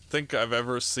I think I've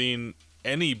ever seen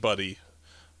anybody,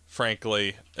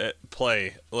 frankly,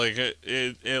 play. Like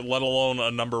it let alone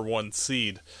a number 1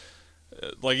 seed.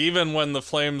 Like even when the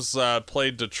Flames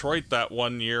played Detroit that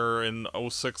one year in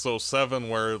 06-07,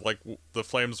 where like the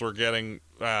Flames were getting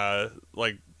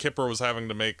like Kipper was having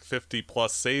to make 50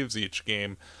 plus saves each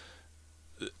game.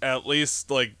 At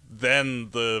least like then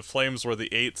the Flames were the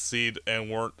 8th seed and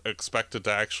weren't expected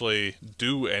to actually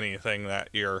do anything that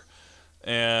year.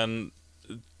 And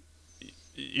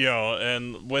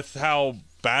and with how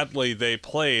badly they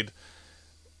played,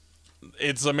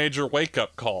 it's a major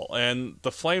wake-up call, and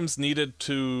the Flames needed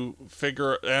to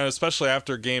figure, and especially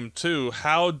after Game 2,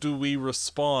 how do we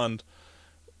respond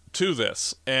to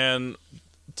this? And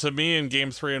to me, in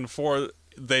Game 3 and 4,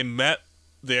 they met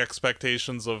the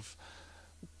expectations of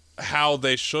how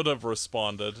they should have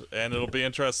responded, and it'll be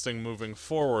interesting moving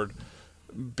forward,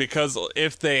 because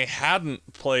if they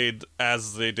hadn't played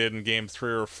as they did in Game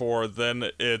 3 or 4, then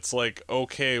it's like,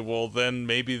 okay, well then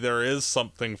maybe there is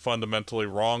something fundamentally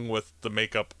wrong with the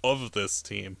makeup of this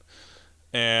team.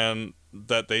 And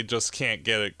that they just can't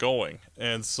get it going.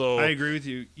 And so I agree with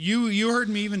you. You heard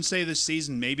me even say this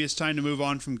season, maybe it's time to move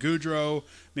on from Goudreau,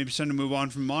 maybe it's time to move on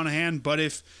from Monahan, but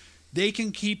if they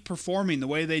can keep performing the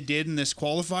way they did in this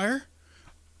qualifier,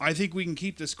 I think we can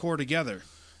keep this core together.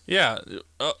 Yeah.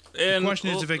 And the question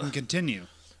is if it can continue.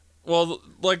 Well,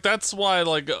 like, that's why,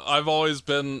 like, I've always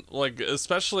been, like,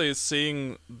 especially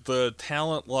seeing the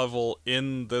talent level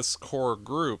in this core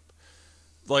group,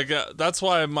 like, that's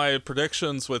why my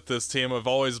predictions with this team have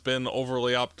always been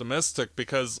overly optimistic,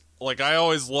 because, like, I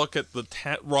always look at the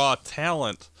raw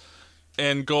talent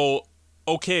and go,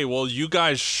 okay, well, you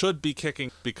guys should be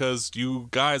kicking because you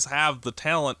guys have the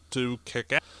talent to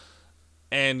kick out.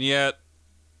 And yet,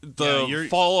 the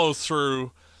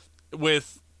follow-through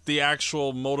with the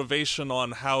actual motivation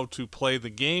on how to play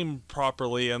the game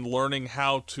properly and learning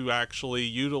how to actually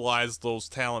utilize those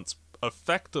talents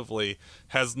effectively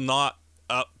has not,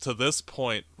 up to this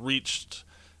point, reached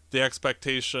the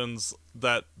expectations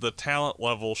that the talent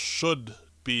level should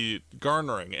be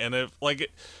garnering. And if,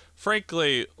 like,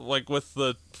 frankly, like, with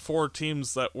the 4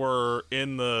 teams that were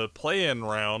in the play-in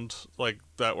round, like,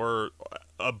 that were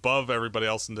above everybody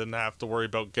else and didn't have to worry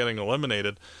about getting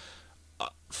eliminated,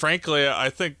 frankly, I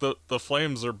think the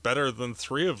Flames are better than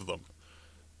 3 of them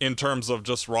in terms of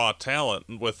just raw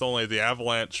talent, with only the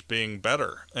Avalanche being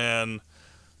better. And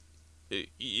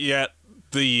yet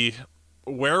the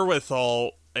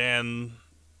wherewithal and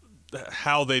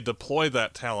how they deploy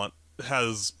that talent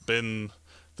has been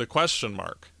the question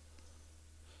mark.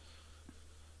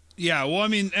 Yeah, well, I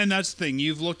mean, and that's the thing.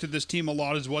 You've looked at this team a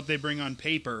lot as what they bring on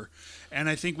paper, and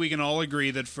I think we can all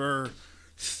agree that for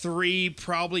 3,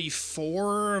 probably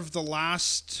 4 of the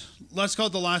last, let's call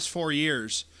it the last 4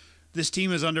 years, this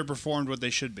team has underperformed what they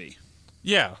should be.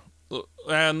 Yeah.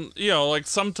 And, you know, like,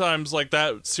 sometimes, like,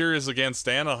 that series against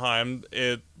Anaheim,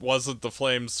 it wasn't the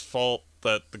Flames' fault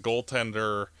that the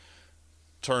goaltender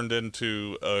turned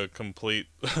into a complete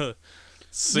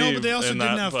sieve. No, but they also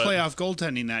didn't have playoff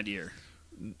goaltending that year.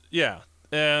 Yeah.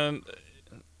 And,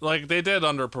 like, they did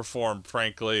underperform,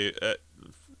 frankly,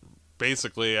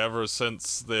 basically ever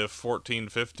since the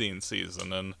 14-15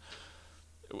 season. And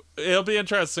it'll be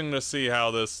interesting to see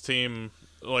how this team,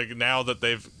 like, now that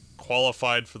they've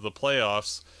qualified for the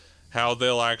playoffs, how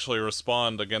they'll actually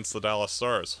respond against the Dallas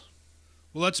Stars.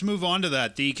 Well, let's move on to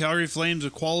that. The Calgary Flames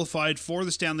have qualified for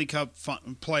the Stanley Cup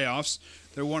playoffs.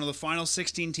 They're one of the final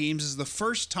 16 teams. This is the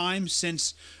first time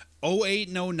since 2008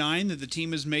 and 2009 that the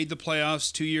team has made the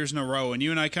playoffs 2 years in a row. And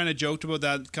you and I kind of joked about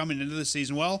that coming into the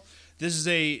season. Well, this is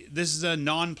a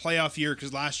non-playoff year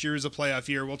because last year was a playoff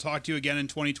year. We'll talk to you again in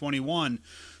 2021.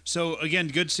 So again,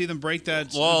 good to see them break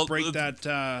that.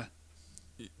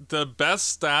 The best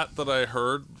stat that I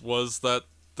heard was that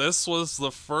this was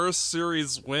the first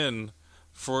series win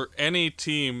for any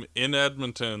team in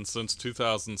Edmonton since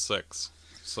 2006.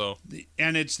 So,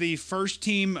 and it's the first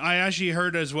team, I actually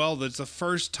heard as well, that's the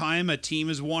first time a team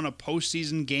has won a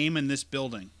postseason game in this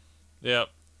building. Yep,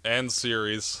 and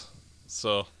series.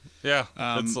 So, yeah,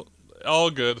 it's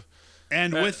all good.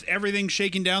 And with everything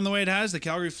shaking down the way it has, the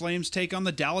Calgary Flames take on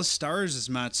the Dallas Stars, as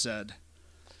Matt said.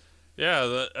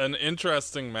 Yeah, an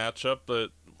interesting matchup that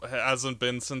hasn't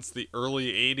been since the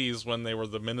early 80s when they were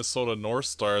the Minnesota North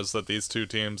Stars that these two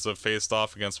teams have faced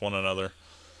off against one another.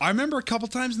 I remember a couple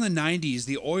times in the 90s,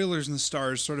 the Oilers and the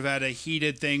Stars sort of had a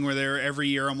heated thing where they were every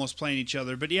year almost playing each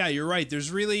other. But yeah, you're right.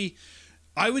 There's really,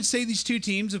 I would say these two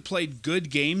teams have played good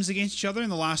games against each other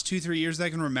in the last 2-3 years that I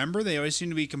can remember. They always seem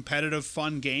to be competitive,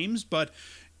 fun games. But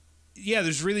yeah,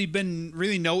 there's really been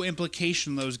no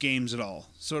implication in those games at all.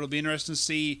 So it'll be interesting to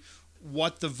see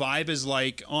what the vibe is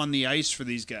like on the ice for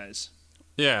these guys.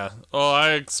 Yeah, well,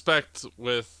 I expect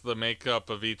with the makeup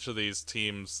of each of these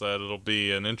teams that it'll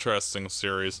be an interesting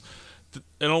series.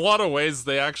 In a lot of ways,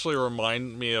 they actually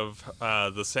remind me of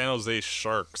the San Jose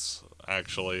Sharks,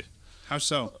 actually. How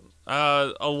so?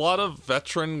 A lot of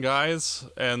veteran guys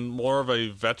and more of a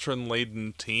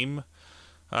veteran-laden team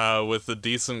with a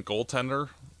decent goaltender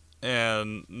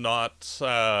and not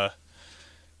a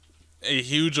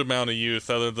huge amount of youth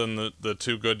other than the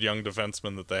 2 good young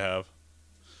defensemen that they have.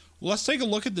 Well, let's take a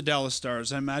look at the Dallas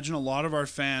Stars. I imagine a lot of our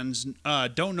fans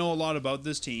don't know a lot about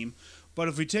this team, but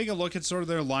if we take a look at sort of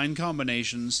their line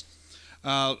combinations,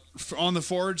 on the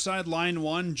forward side, line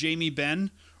 1, Jamie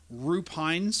Benn, Roop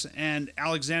Hines, and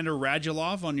Alexander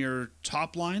Radulov on your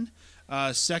top line.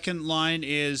 Second line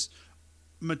is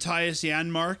Matthias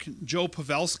Janmark, Joe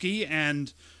Pavelski,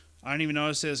 and I don't even know how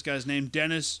to say this guy's name,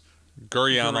 Dennis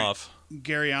Guryanov.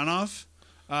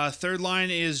 Third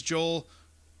line is Joel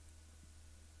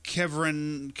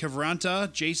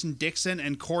Kivranta, Jason Dixon,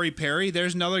 and Corey Perry.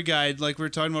 There's another guy like we were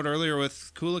talking about earlier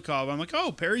with Kulikov. I'm like,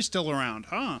 oh, Perry's still around,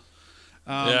 huh?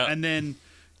 And then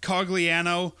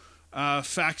Cogliano,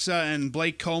 Faxa, and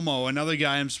Blake Como, another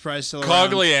guy I'm surprised still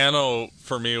around. Cogliano,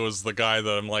 for me, was the guy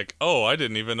that I'm like, oh, I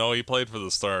didn't even know he played for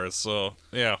the Stars. So,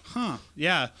 yeah. Huh,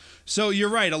 yeah. So you're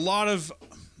right. A lot of...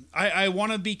 I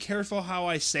want to be careful how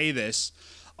I say this.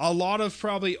 A lot of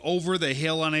probably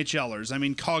over-the-hill NHLers. I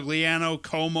mean, Cogliano,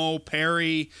 Como,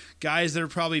 Perry, guys that are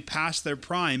probably past their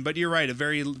prime. But you're right, a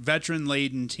very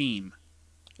veteran-laden team.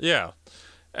 Yeah.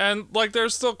 And, like, they're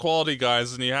still quality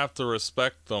guys, and you have to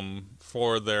respect them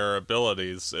for their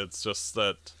abilities. It's just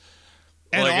that...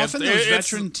 And like, often those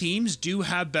veteran teams do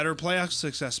have better playoff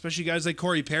success, especially guys like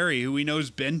Corey Perry, who we know has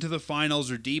been to the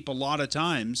finals or deep a lot of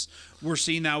times. We're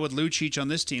seeing that with Lucic on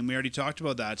this team. We already talked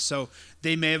about that. So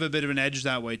they may have a bit of an edge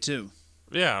that way, too.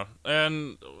 Yeah,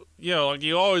 and, you know, like,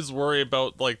 you always worry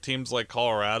about, like, teams like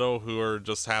Colorado who are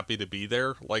just happy to be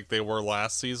there, like they were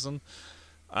last season,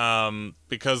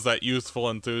 because that youthful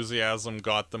enthusiasm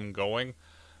got them going.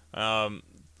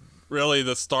 Really,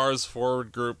 the Stars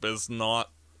forward group is not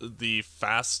the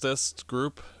fastest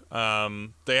group.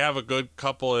 They have a good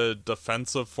couple of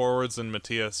defensive forwards in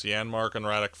Matthias Janmark and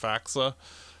Radek Faxa,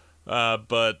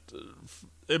 but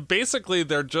basically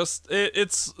they're just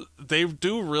they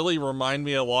do really remind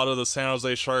me a lot of the San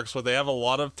Jose Sharks, where they have a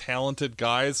lot of talented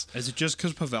guys. Is it just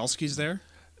because Pavelski's there?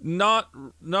 No,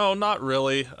 not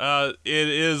really. It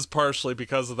is partially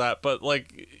because of that, but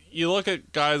like you look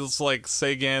at guys like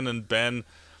Sagan and Ben,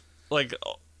 like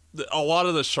a lot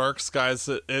of the Sharks guys,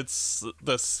 it's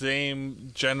the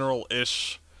same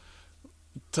general-ish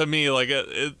to me. Like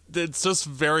it's just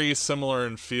very similar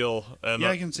in feel. And, yeah,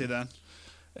 I can see that.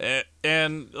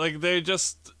 And like they're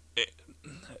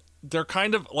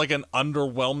kind of like an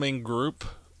underwhelming group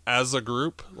as a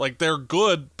group. Like they're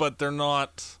good, but they're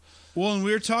not. Well, and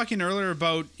we were talking earlier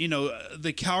about, you know,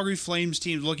 the Calgary Flames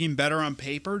team looking better on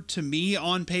paper. To me,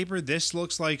 on paper, this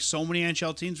looks like so many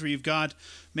NHL teams where you've got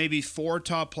maybe 4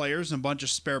 top players and a bunch of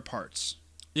spare parts.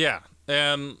 Yeah,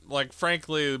 and, like,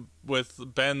 frankly,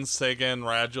 with Ben, Sagan,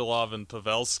 Radulov, and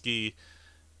Pavelski,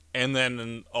 and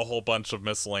then a whole bunch of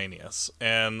miscellaneous.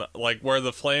 And, like, where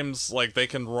the Flames, like, they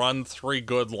can run 3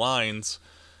 good lines...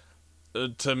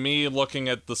 To me, looking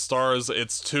at the Stars,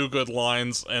 it's 2 good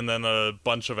lines and then a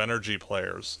bunch of energy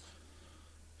players.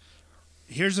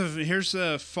 Here's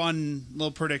a fun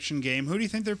little prediction game. Who do you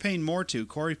think they're paying more to,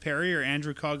 Corey Perry or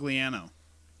Andrew Cogliano?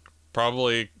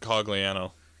 Probably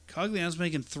Cogliano. Cogliano's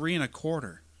making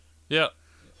 $3.25. Yeah.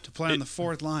 To play on the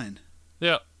 4th line.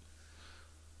 Yeah.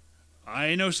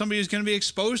 I know somebody who's going to be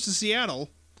exposed to Seattle.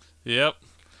 Yep.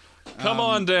 Come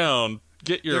on down.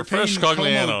 Get your fresh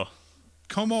Cogliano.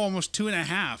 Como almost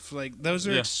 2.5. Like, those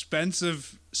are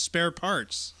expensive spare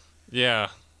parts. Yeah.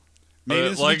 Maybe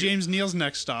this will be James Neal's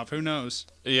next stop. Who knows?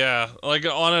 Yeah. Like,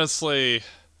 honestly,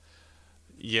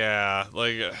 yeah.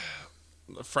 Like,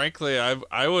 frankly,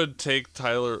 I would take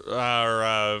Tobias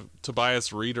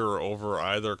Reeder over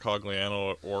either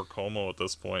Cogliano or Como at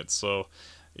this point. So,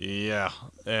 yeah.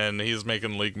 And he's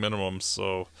making league minimum,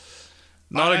 so...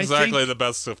 Not exactly the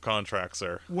best of contracts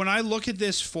there. When I look at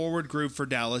this forward group for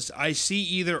Dallas, I see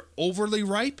either overly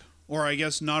ripe, or I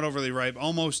guess not overly ripe,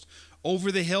 almost over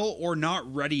the hill, or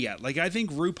not ready yet. Like, I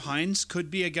think Rupe Hines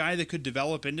could be a guy that could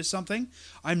develop into something.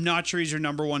 I'm not sure he's your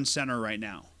number 1 center right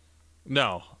now.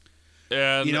 No.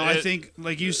 And you know, I think,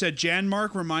 like you said,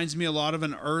 Janmark reminds me a lot of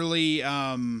an early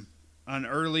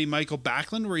Michael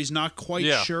Backlund, where he's not quite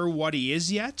sure what he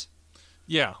is yet.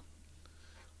 Yeah.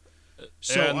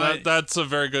 So and that's a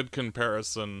very good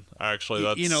comparison, actually.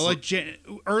 That's, you know, like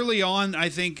early on, I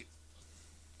think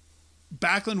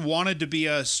Backlund wanted to be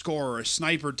a scorer, a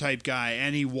sniper type guy,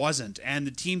 and he wasn't. And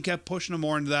the team kept pushing him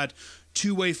more into that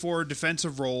 2-way forward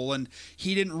defensive role, and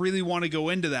he didn't really want to go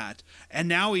into that. And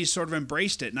now he's sort of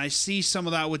embraced it, and I see some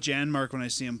of that with Janmark when I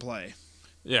see him play.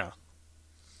 Yeah.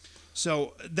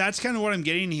 So that's kind of what I'm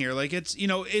getting here. Like, it's, you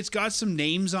know, it's got some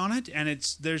names on it, and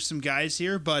there's some guys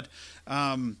here, but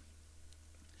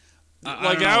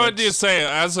how would you say,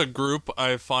 as a group,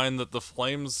 I find that the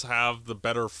Flames have the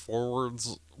better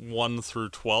forwards 1 through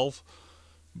 12.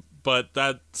 But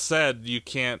that said, you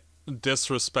can't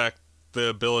disrespect the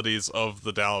abilities of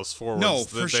the Dallas forwards. No,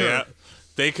 for sure.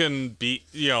 They can beat,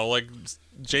 you know, like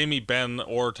Jamie Benn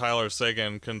or Tyler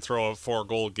Seguin can throw a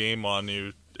 4-goal game on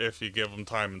you if you give them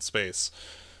time and space.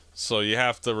 So you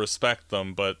have to respect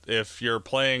them. But if you're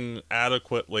playing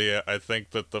adequately, I think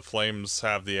that the Flames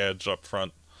have the edge up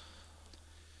front.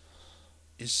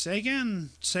 Is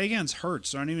Sagan's hurt,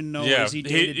 so I don't even know. Yeah, Is he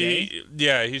day to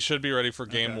day? He should be ready for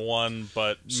game one,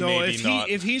 but So maybe not.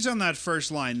 if he's on that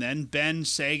first line, then Ben,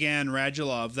 Sagan,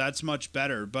 Radulov, that's much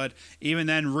better. But even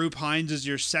then, Rupe Hines is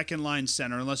your second line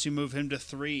center, unless you move him to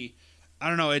 3. I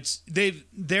don't know.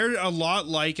 They're a lot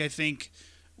like, I think,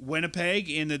 Winnipeg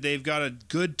in that they've got a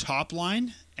good top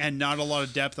line and not a lot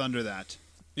of depth under that.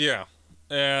 Yeah,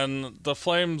 and the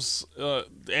Flames,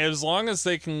 as long as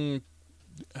they can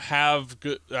have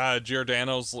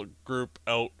Giordano's group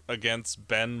out against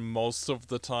Ben most of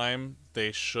the time,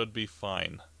 they should be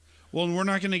fine. Well, and we're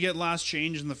not going to get last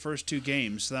change in the first 2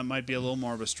 games, so that might be a little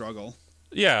more of a struggle.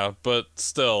 Yeah, but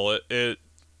still, it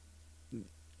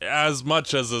as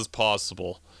much as is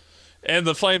possible. And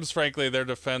the Flames, frankly, their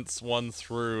defense 1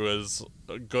 through is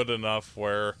good enough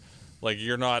where, like,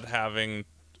 you're not having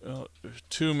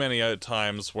too many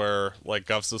times where, like,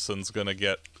 Gustafsson's going to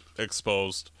get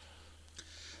exposed.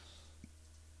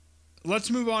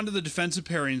 Let's move on to the defensive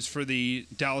pairings for the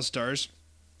Dallas Stars.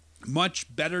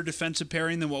 Much better defensive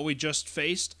pairing than what we just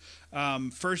faced.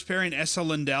 First pairing, Esa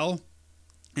Lindell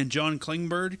and John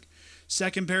Klingberg.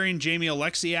 Second pairing, Jamie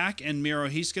Oleksiak and Miro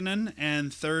Heiskanen.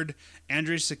 And third,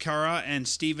 Andrei Sekera and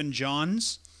Stephen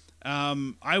Johns.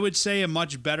 I would say a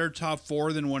much better top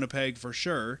 4 than Winnipeg for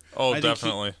sure. Oh,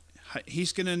 definitely.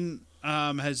 Heiskanen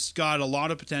has got a lot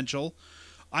of potential.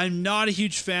 I'm not a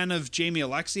huge fan of Jamie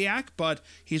Oleksiak, but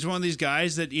he's one of these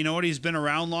guys that, you know what, he's been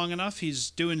around long enough, he's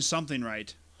doing something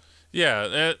right.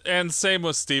 Yeah, and same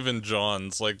with Stephen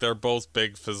Johns. Like, they're both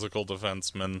big physical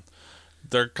defensemen.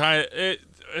 They're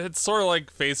it's sort of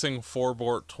like facing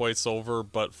Forbort twice over,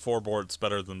 but Forbort's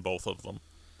better than both of them.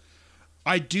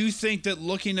 I do think that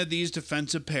looking at these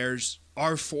defensive pairs,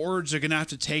 our forwards are going to have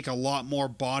to take a lot more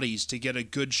bodies to get a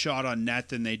good shot on net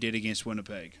than they did against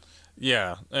Winnipeg.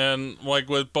 Yeah, and like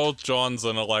with both Johns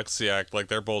and Oleksiak, like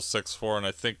they're both 6'4", and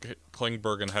I think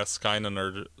Klingberg and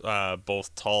Heiskanen are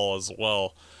both tall as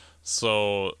well.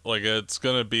 So like it's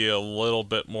gonna be a little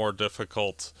bit more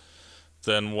difficult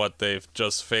than what they've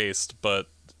just faced, but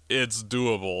it's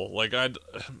doable. Like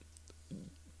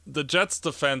the Jets'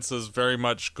 defense is very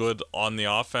much good on the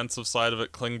offensive side of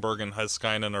it. Klingberg and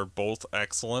Heiskanen are both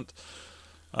excellent,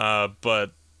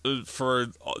 but for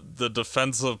the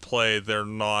defensive play, they're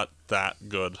not that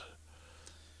good.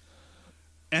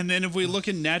 And then if we look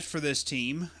at net for this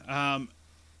team,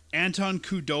 Anton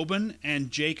Khudobin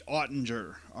and Jake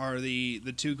Ottinger are the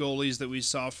 2 goalies that we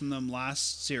saw from them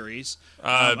last series.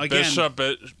 Bishop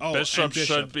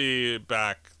should be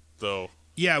back, though.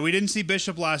 Yeah, we didn't see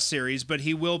Bishop last series, but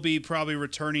he will be probably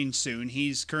returning soon.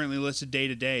 He's currently listed day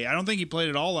to day. I don't think he played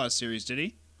at all last series, did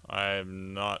he?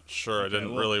 I'm not sure. Okay, I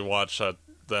didn't really watch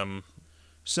them.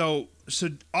 So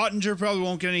Ottinger probably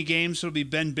won't get any games, so it'll be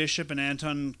Ben Bishop and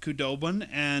Anton Khudobin.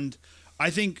 And I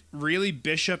think really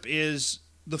Bishop is...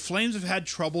 The Flames have had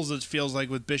troubles, it feels like,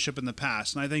 with Bishop in the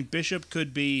past. And I think Bishop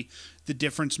could be the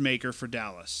difference maker for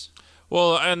Dallas.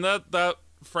 Well, and that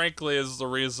frankly is the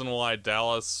reason why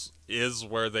Dallas is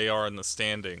where they are in the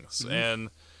standings. Mm-hmm. And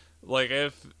like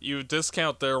if you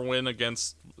discount their win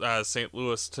against St.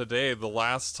 Louis today, the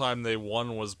last time they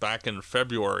won was back in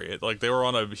February. Like they were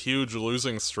on a huge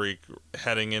losing streak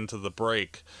heading into the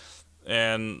break,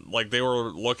 and like they were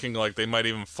looking like they might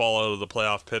even fall out of the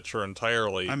playoff picture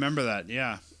entirely. I remember that,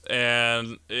 yeah.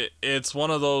 And it's one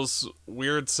of those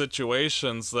weird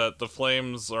situations that the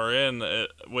Flames are in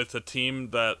with a team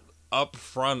that up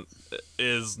front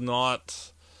is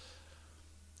not...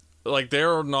 Like,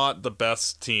 they're not the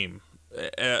best team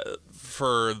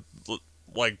for,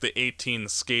 like, the 18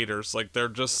 skaters. Like,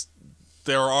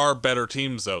 there are better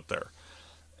teams out there.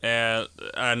 And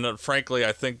frankly,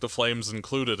 I think the Flames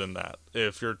included in that.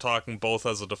 If you're talking both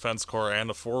as a defense core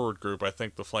and a forward group, I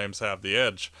think the Flames have the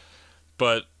edge.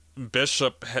 But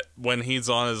Bishop, when he's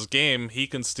on his game, he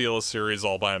can steal a series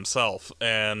all by himself.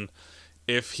 And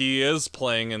if he is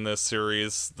playing in this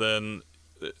series, then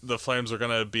the Flames are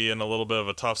going to be in a little bit of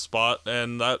a tough spot.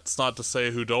 And that's not to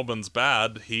say Hudobin's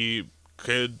bad. He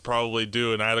could probably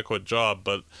do an adequate job,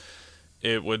 but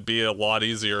it would be a lot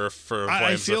easier for Flames.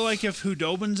 I feel like if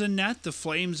Hudobin's in net, the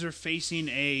Flames are facing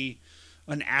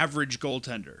an average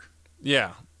goaltender.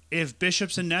 Yeah. If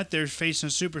Bishop's in net, they're facing a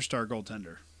superstar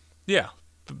goaltender. Yeah.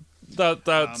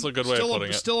 That's a good way of putting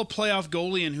it. Still a playoff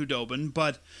goalie in Hudobin,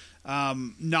 but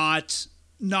not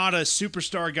a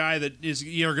superstar guy that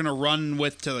you're going to run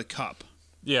with to the cup.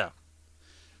 Yeah.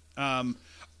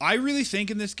 I really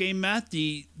think in this game, Matt,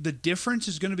 the difference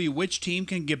is going to be which team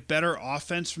can get better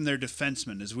offense from their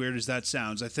defensemen, as weird as that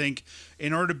sounds. I think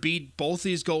in order to beat both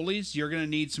these goalies, you're going to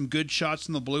need some good shots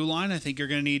in the blue line. I think you're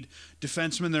going to need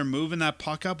defensemen that are moving that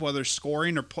puck up, whether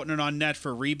scoring or putting it on net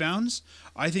for rebounds.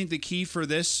 I think the key for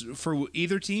this, for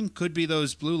either team, could be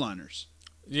those blue liners.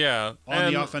 Yeah.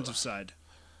 On the offensive side.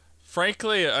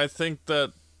 Frankly, I think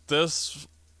that this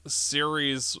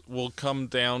series will come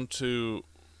down to,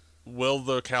 will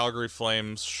the Calgary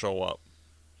Flames show up?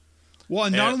 Well,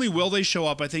 and not only will they show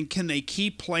up, I think, can they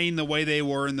keep playing the way they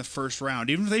were in the first round?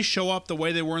 Even if they show up the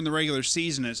way they were in the regular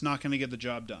season, it's not going to get the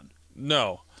job done.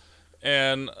 No.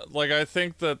 And, like, I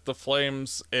think that the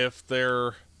Flames, if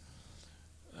they're...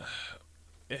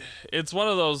 It's one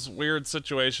of those weird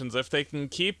situations. If they can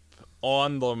keep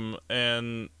on them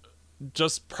and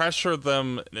just pressure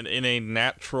them in a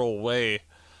natural way,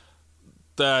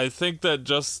 that I think that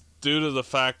just due to the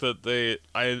fact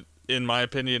that in my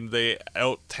opinion, they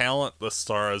out-talent the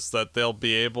Stars, that they'll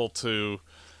be able to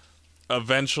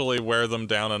eventually wear them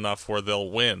down enough where they'll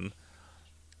win.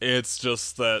 It's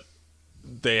just that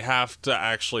they have to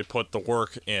actually put the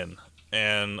work in.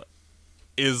 And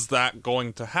is that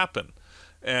going to happen?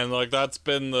 And, like, that's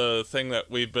been the thing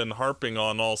that we've been harping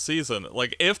on all season.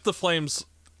 Like, if the Flames,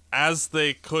 as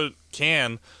they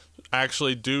can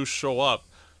actually do show up,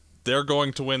 they're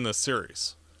going to win this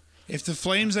series. If the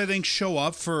Flames, I think, show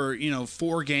up for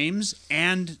 4 games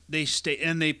and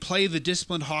they play the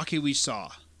disciplined hockey we saw.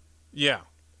 Yeah.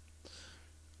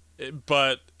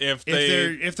 But if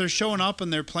they're showing up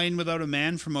and they're playing without a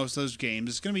man for most of those games,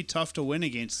 it's going to be tough to win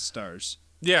against the Stars.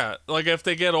 Yeah, like if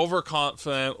they get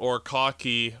overconfident or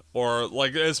cocky, or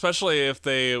like especially if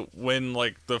they win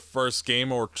like the first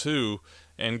game or two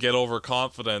and get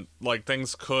overconfident, like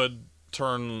things could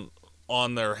turn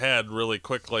on their head really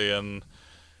quickly, and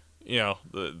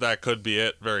that could be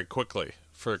it very quickly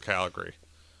for Calgary.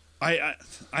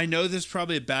 I know this is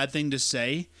probably a bad thing to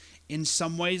say. In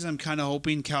some ways, I'm kind of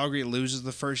hoping Calgary loses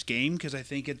the first game because I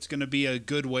think it's going to be a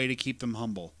good way to keep them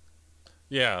humble.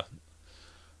 Yeah,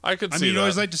 I could see that. I mean, you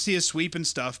always like to see a sweep and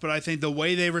stuff, but I think the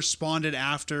way they responded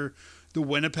after the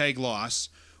Winnipeg loss,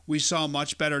 we saw a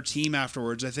much better team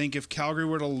afterwards. I think if Calgary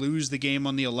were to lose the game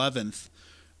on the 11th,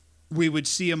 we would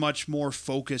see a much more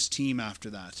focused team after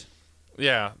that.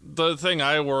 Yeah, the thing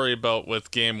I worry about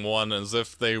with game 1 is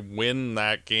if they win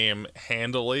that game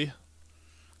handily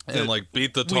and like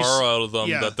beat the tar out of them,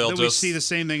 that they'll just... we see the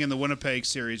same thing in the Winnipeg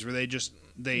series where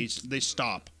they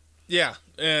stop. Yeah,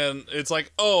 and it's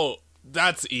like, oh,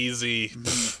 that's easy.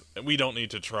 We don't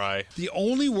need to try. The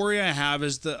only worry I have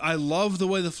is that I love the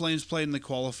way the Flames played in the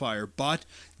qualifier, but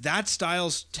that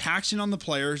style's taxing on the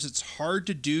players. It's hard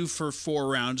to do for 4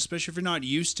 rounds, especially if you're not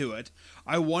used to it.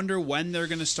 I wonder when they're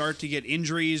going to start to get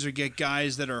injuries or get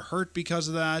guys that are hurt because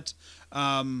of that.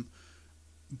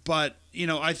 But,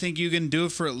 I think you can do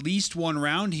it for at least 1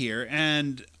 round here.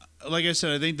 And like I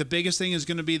said, I think the biggest thing is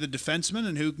going to be the defenseman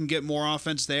and who can get more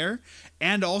offense there.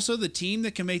 And also the team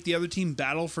that can make the other team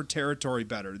battle for territory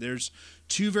better. There's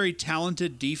 2 very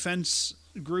talented defense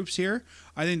groups here.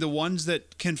 I think the ones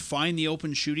that can find the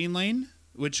open shooting lane,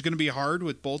 which is going to be hard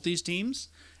with both these teams,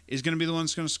 is going to be the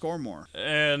ones going to score more.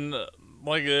 And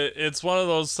like it's one of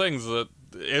those things that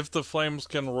if the Flames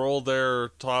can roll their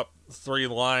top 3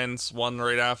 lines one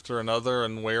right after another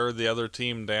and wear the other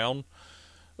team down,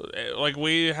 like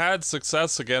we had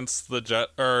success against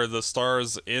the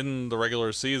Stars in the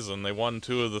regular season. They won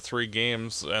 2 of the 3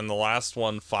 games, and the last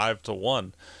one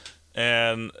 5-1.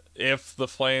 And if the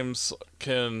Flames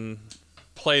can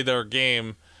play their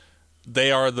game,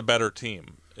 they are the better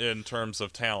team in terms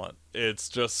of talent. It's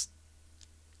just,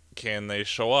 can they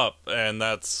show up? And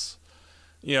that's,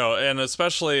 and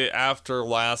especially after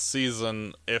last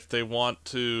season, if they want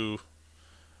to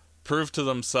prove to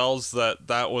themselves that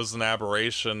that was an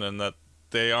aberration and that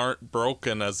they aren't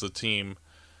broken as a team,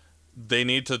 they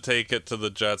need to take it to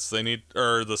the Jets.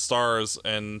 The Stars,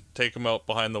 and take them out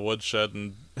behind the woodshed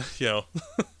and,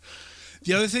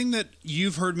 The other thing that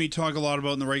you've heard me talk a lot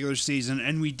about in the regular season,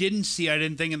 and we didn't see, I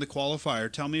didn't think, in the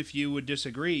qualifier, tell me if you would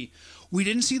disagree, we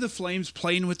didn't see the Flames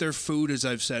playing with their food, as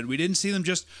I've said. We didn't see them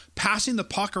just passing the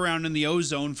puck around in the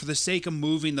O-zone for the sake of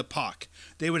moving the puck.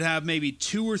 They would have maybe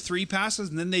 2 or 3 passes,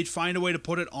 and then they'd find a way to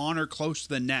put it on or close to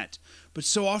the net. But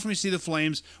so often we see the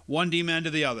Flames, one D-man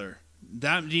to the other.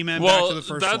 That D-man back to the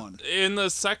first one. In the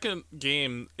second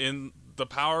game, in the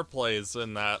power plays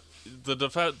in that, the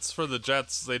defense for the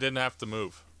Jets, they didn't have to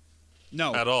move.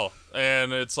 No. At all.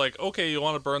 And it's like, okay, you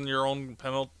want to burn your own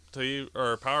penalty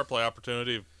or power play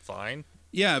opportunity, fine.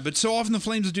 Yeah, but so often the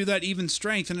Flames will do that even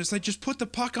strength, and it's like, just put the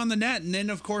puck on the net, and then,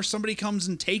 of course, somebody comes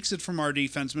and takes it from our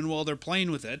defensemen while they're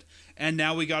playing with it, and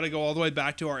now we got to go all the way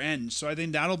back to our end. So I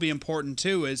think that'll be important,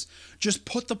 too, is just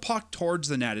put the puck towards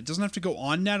the net. It doesn't have to go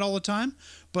on net all the time,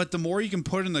 but the more you can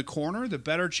put it in the corner, the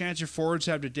better chance your forwards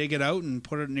have to dig it out and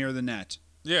put it near the net.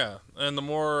 Yeah, and the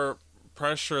more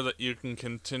pressure that you can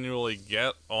continually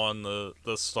get on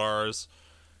the Stars,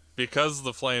 because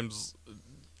the Flames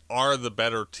are the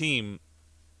better team,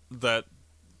 that,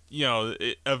 you know,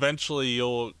 eventually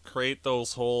you'll create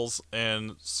those holes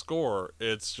and score.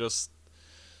 It's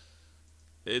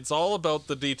all about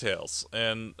the details.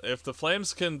 And if the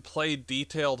Flames can play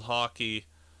detailed hockey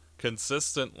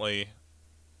consistently,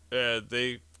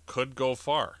 they could go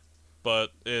far.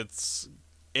 But it's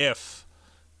if.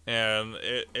 And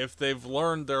if they've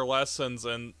learned their lessons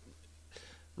and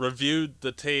reviewed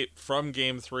the tape from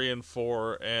Game 3 and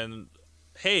 4 and,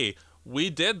 hey,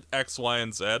 we did X, Y,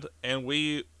 and Z, and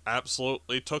we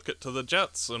absolutely took it to the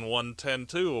Jets and won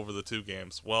 10-2 over the 2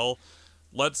 games. Well,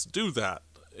 let's do that.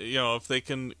 You know, if they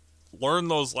can learn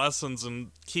those lessons and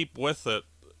keep with it,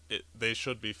 they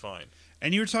should be fine.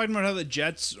 And you were talking about how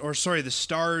the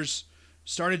Stars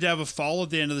started to have a fall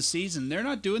at the end of the season. They're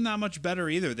not doing that much better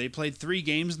either. They played 3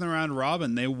 games in the round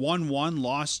robin. They won 1,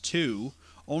 lost 2,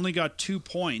 only got 2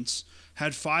 points,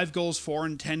 had 5 goals for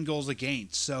and 10 goals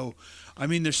against. So, I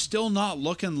mean, they're still not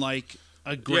looking like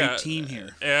a great team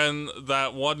here. And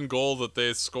that 1 goal that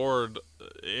they scored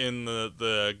in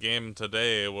the game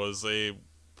today was a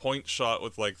point shot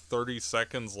with like 30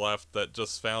 seconds left that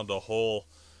just found a hole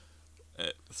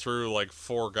through like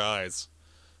 4 guys.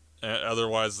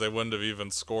 Otherwise, they wouldn't have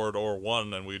even scored or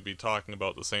won, and we'd be talking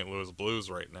about the St. Louis Blues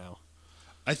right now.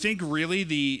 I think really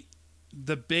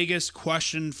the biggest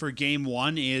question for Game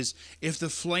 1 is if the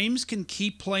Flames can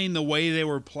keep playing the way they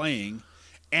were playing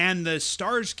and the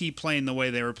Stars keep playing the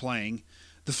way they were playing,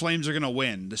 the Flames are going to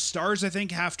win. The Stars, I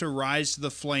think, have to rise to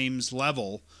the Flames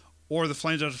level, or the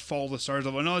Flames have to fall to the Stars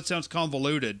level. I know it sounds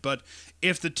convoluted, but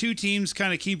if the two teams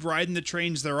kind of keep riding the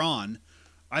trains they're on,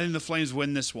 I think the Flames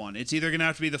win this one. It's either going to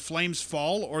have to be the Flames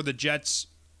fall or the Jets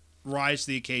rise to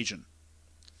the occasion.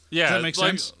 Yeah, does that make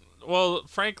sense? Well,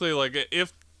 frankly, like,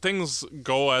 if things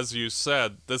go as you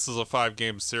said, this is a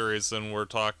 5-game series, and we're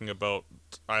talking about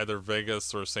either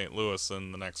Vegas or St. Louis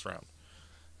in the next round.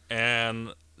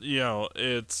 And, you know,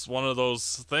 it's one of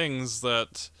those things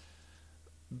that,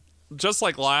 just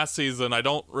like last season, I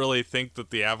don't really think that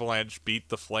the Avalanche beat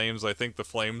the Flames. I think the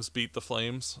Flames beat the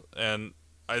Flames. And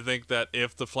I think that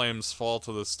if the Flames fall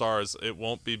to the Stars, it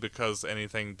won't be because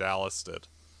anything Dallas did.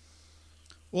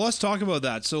 Well, let's talk about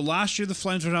that. So last year the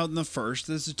Flames went out in the first.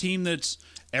 This is a team that's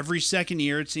every second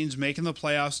year, it seems, making the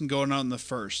playoffs and going out in the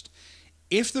first.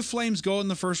 If the Flames go out in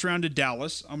the first round to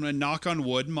Dallas, I'm going to knock on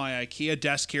wood, my IKEA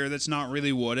desk here that's not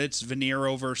really wood, it's veneer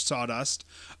over sawdust.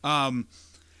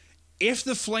 If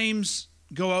the Flames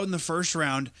go out in the first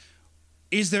round,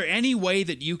 is there any way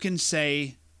that you can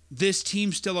say this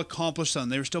team still accomplished something?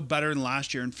 They were still better than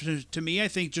last year. And to me, I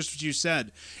think just what you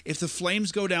said, if the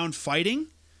Flames go down fighting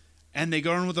and they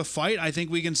go in with a fight, I think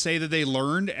we can say that they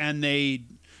learned and they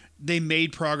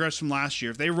made progress from last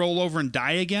year. If they roll over and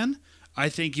die again, I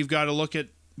think you've got to look at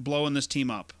blowing this team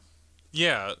up.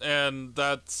 Yeah, and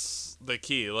that's the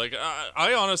key. Like,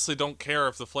 I honestly don't care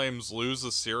if the Flames lose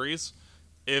a series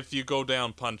if you go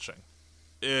down punching.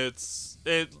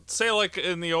 Say like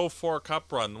in the 04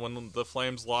 Cup run when the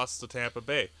Flames lost to Tampa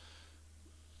Bay.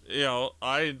 You know,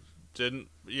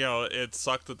 it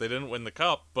sucked that they didn't win the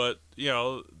Cup, but, you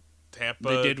know, Tampa...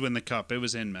 They did win the Cup. It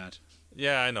was in, Matt.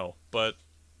 Yeah, I know, but,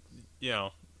 you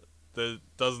know, it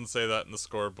doesn't say that in the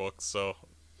scorebook, so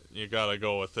you gotta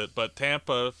go with it. But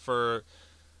Tampa, for,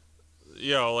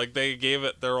 you know, like, they gave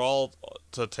it their all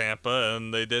to Tampa,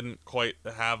 and they didn't quite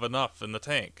have enough in the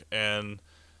tank, and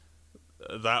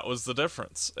that was the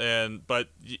difference. But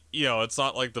you know, it's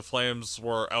not like the Flames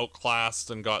were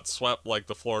outclassed and got swept like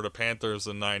the Florida Panthers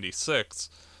in '96.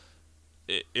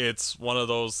 It's one of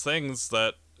those things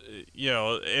that, you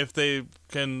know, if they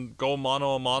can go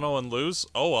mano a mano and lose,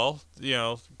 oh well, you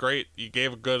know, great, you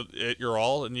gave it your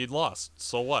all and you'd lost,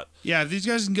 so what? Yeah, if these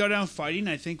guys can go down fighting,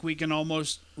 I think we can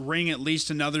almost wring at least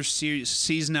another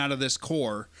season out of this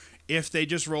core. If they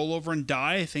just roll over and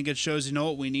die, I think it shows, you know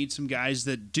what, we need some guys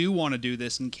that do want to do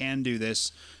this and can do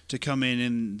this to come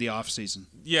in the offseason.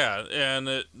 Yeah,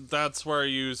 and that's where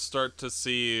you start to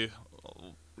see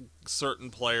certain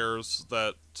players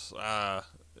that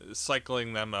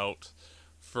cycling them out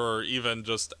for even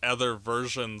just other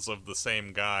versions of the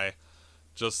same guy,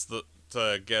 just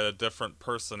to get a different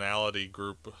personality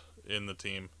group in the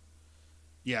team.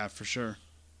 Yeah, for sure.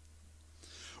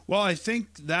 Well, I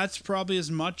think that's probably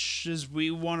as much as we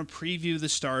want to preview the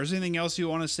Stars. Anything else you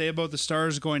want to say about the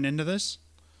Stars going into this?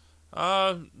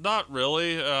 Not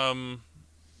really.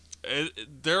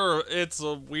 It's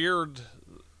a weird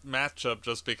matchup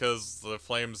just because the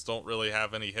Flames don't really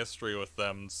have any history with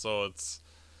them, so it's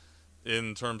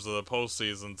in terms of the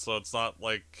postseason, so it's not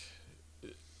like,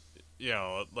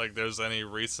 like there's any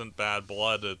recent bad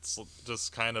blood. It's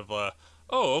just kind of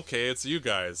okay, it's you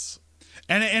guys.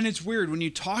 And it's weird when you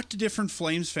talk to different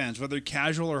Flames fans, whether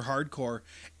casual or hardcore,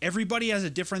 everybody has a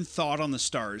different thought on the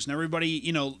Stars. And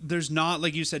everybody, there's not,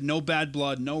 like you said, no bad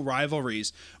blood, no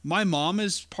rivalries. My mom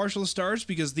is partial to Stars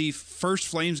because the first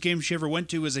Flames game she ever went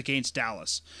to was against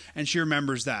Dallas. And she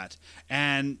remembers that.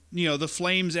 And, the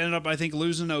Flames ended up, I think,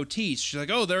 losing OT. She's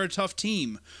like, oh, they're a tough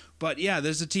team. But yeah,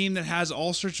 there's a team that has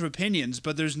all sorts of opinions,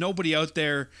 but there's nobody out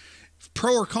there,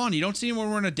 pro or con. You don't see anyone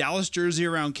wearing a Dallas jersey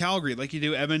around Calgary like you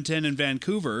do Edmonton and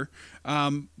Vancouver.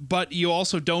 But you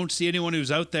also don't see anyone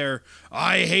who's out there,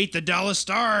 I hate the Dallas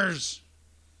Stars.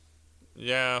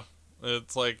 Yeah,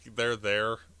 it's like they're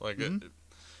there. Like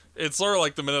it's sort of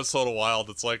like the Minnesota Wild.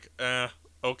 It's like,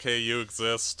 okay, you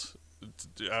exist.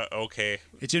 Okay.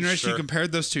 It's interesting you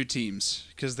compared those two teams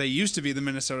because they used to be the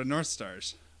Minnesota North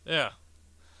Stars. Yeah.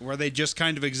 Where they just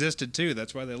kind of existed too.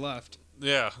 That's why they left.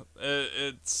 Yeah,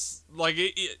 it's like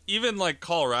even like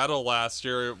Colorado last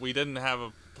year, we didn't have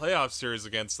a playoff series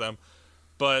against them,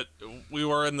 but we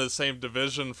were in the same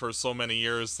division for so many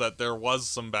years that there was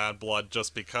some bad blood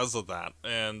just because of that,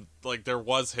 and like there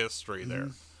was history there.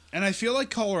 And I feel like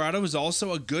Colorado was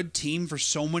also a good team for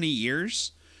so many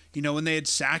years. When they had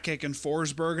Sakic and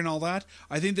Forsberg and all that,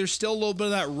 I think there's still a little bit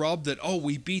of that rub that,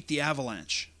 we beat the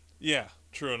Avalanche. Yeah,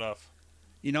 true enough.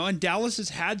 And Dallas has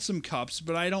had some cups,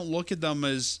 but I don't look at them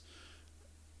as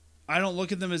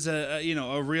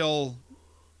a real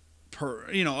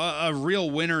a real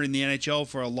winner in the NHL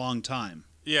for a long time.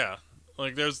 Yeah.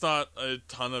 Like there's not a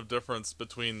ton of difference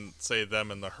between, say,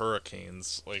 them and the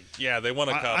Hurricanes. Like, yeah, they won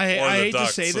a cup. I hate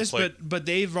Ducks. to say this, but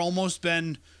they've almost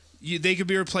been they could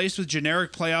be replaced with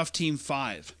generic playoff team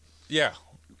 5. Yeah.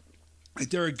 Like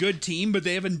they're a good team, but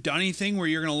they haven't done anything where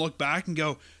you're going to look back and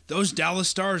go, those Dallas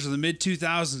Stars of the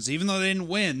mid-2000s, even though they didn't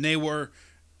win, they were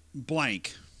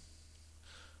blank.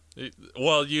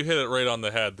 Well, you hit it right on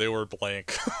the head. They were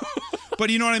blank. But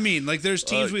you know what I mean? Like there's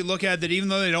teams we look at that even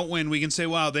though they don't win, we can say,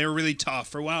 wow, they were really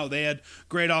tough, or wow, they had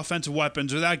great offensive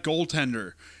weapons, or that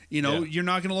goaltender. You're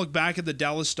not going to look back at the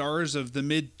Dallas Stars of the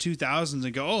mid-2000s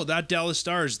and go, oh, that Dallas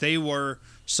Stars, they were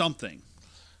something.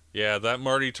 Yeah, that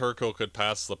Marty Turco could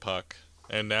pass the puck,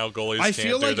 and now goalies I can't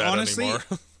feel do like, that honestly, anymore.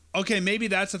 Okay, maybe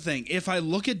that's the thing. If I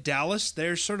look at Dallas,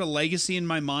 their sort of legacy in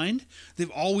my mind,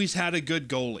 they've always had a good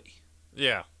goalie.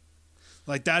 Yeah.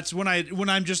 Like that's when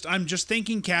I'm just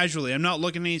thinking casually. I'm not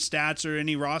looking at any stats or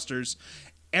any rosters.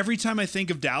 Every time I think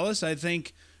of Dallas, I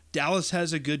think Dallas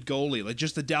has a good goalie. Like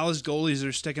just the Dallas goalies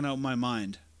are sticking out in my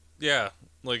mind. Yeah,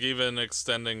 like even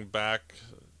extending back,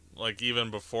 like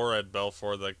even before Ed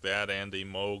Belfour, like they had Andy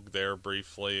Moog there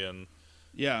briefly, and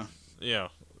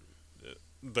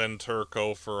then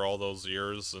Turco for all those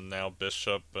years, and now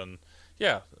Bishop, and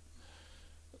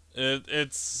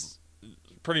it's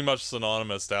pretty much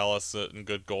synonymous, Dallas, and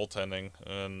good goaltending,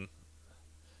 and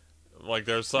like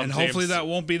there's some and hopefully that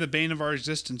won't be the bane of our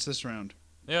existence this round.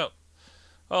 Yeah.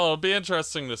 Oh, it'll be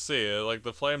interesting to see. Like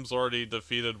the Flames already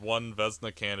defeated one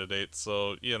Vezina candidate,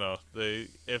 so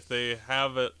if they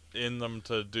have it in them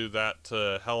to do that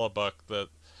to Hellebuck, that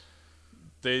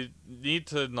they need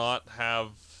to not have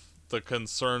the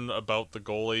concern about the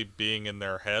goalie being in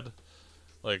their head.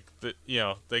 Like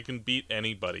they can beat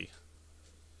anybody.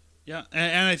 Yeah,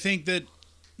 and I think that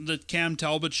Cam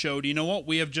Talbot showed,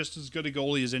 we have just as good a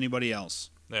goalie as anybody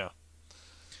else. Yeah.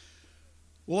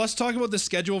 Well, let's talk about the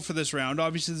schedule for this round.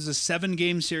 Obviously, this is a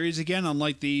 7-game series again,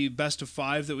 unlike the best of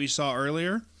 5 that we saw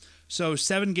earlier. So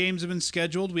 7 games have been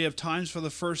scheduled. We have times for the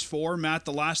first 4. Matt,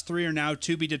 the last 3 are now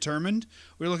to be determined.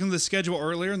 We were looking at the schedule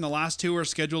earlier, and the last 2 are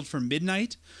scheduled for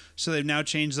midnight. So they've now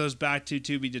changed those back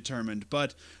to be determined.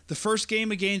 But the first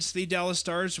game against the Dallas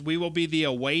Stars, we will be the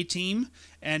away team,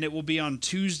 and it will be on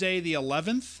Tuesday the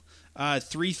 11th,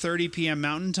 3:30 p.m.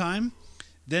 Mountain Time.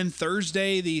 Then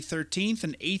Thursday the 13th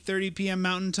and 8:30 p.m.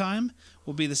 Mountain Time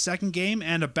will be the second game,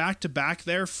 and a back-to-back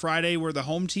there. Friday we're the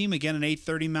home team, again at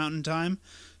 8:30 Mountain Time,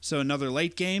 so another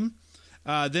late game.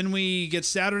 Then we get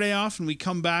Saturday off, and we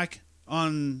come back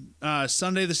on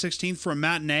Sunday the 16th for a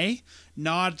matinee.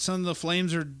 Not something the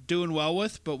Flames are doing well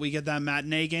with, but we get that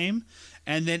matinee game.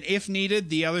 And then if needed,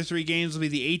 the other 3 games will be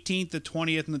the 18th, the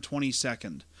 20th, and the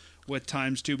 22nd, with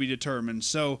times to be determined.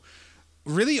 So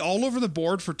really all over the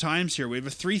board for times here. We have a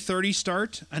 3:30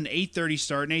 start, an 8:30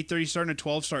 start, an 8:30 start, and a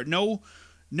 12 start. No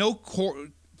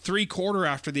 3/4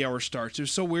 after the hour starts. It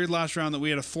was so weird last round that we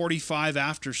had a 45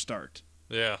 after start.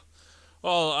 Yeah.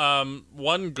 Well,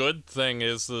 one good thing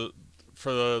is that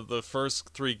for the first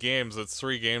 3 games, it's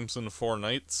 3 games in 4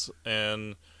 nights,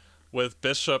 and with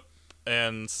Bishop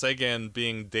and Seguin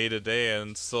being day-to-day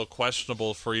and still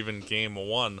questionable for even game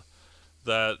 1,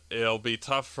 that it'll be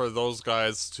tough for those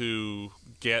guys to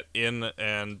get in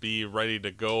and be ready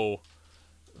to go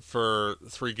for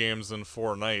 3 games in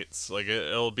 4 nights. Like,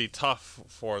 it'll be tough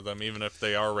for them, even if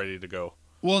they are ready to go.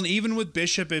 Well, and even with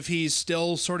Bishop, if he's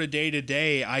still sort of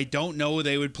day-to-day, I don't know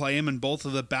they would play him in both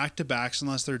of the back-to-backs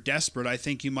unless they're desperate. I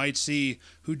think you might see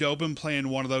Hudobin play in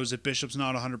one of those if Bishop's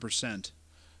not 100%.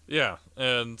 Yeah,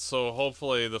 and so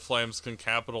hopefully the Flames can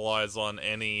capitalize on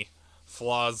any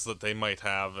flaws that they might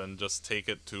have and just take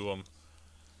it to them.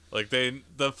 Like,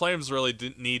 the Flames really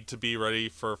need to be ready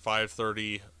for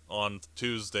 5:30 on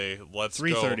Tuesday. Let's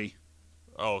 3:30.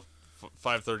 Go. Oh,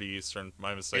 5:30 Eastern.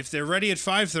 My mistake. If they're ready at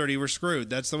 5:30, we're screwed.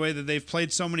 That's the way that they've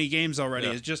played so many games already.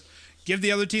 Yeah. It's just give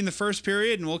the other team the first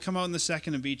period, and we'll come out in the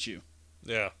second and beat you.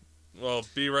 Yeah. Well,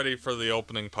 be ready for the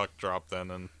opening puck drop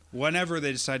then, and whenever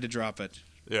they decide to drop it.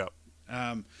 Yeah.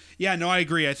 Yeah. No, I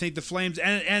agree. I think the Flames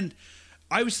and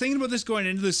I was thinking about this going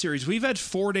into the series. We've had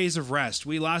 4 days of rest.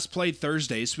 We last played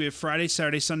Thursday, so we have Friday,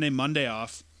 Saturday, Sunday, Monday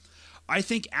off. I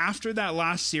think after that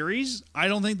last series, I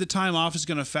don't think the time off is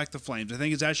going to affect the Flames. I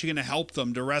think it's actually going to help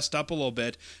them to rest up a little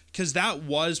bit because that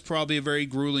was probably a very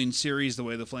grueling series the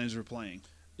way the Flames were playing.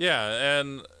 Yeah,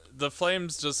 and the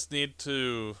Flames just need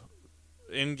to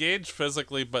engage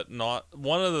physically, but not.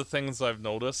 One of the things I've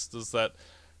noticed is that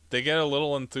they get a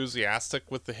little enthusiastic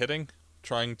with the hitting,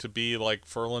 trying to be like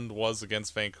Furland was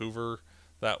against Vancouver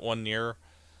that one year.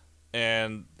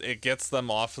 And it gets them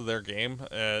off of their game.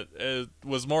 It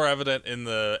was more evident in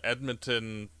the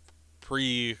Edmonton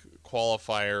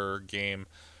pre-qualifier game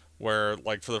where,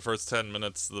 like, for the first 10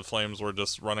 minutes, the Flames were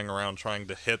just running around trying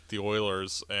to hit the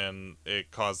Oilers, and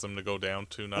it caused them to go down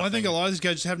 2-0. Well, I think a lot of these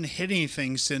guys just haven't hit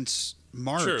anything since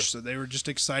March, True. So they were just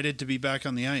excited to be back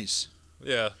on the ice.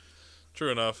 Yeah,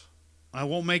 true enough. I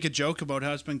won't make a joke about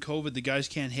how it's been COVID. The guys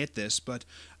can't hit this, but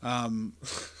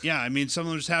yeah, I mean, some of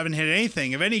them just haven't hit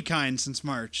anything of any kind since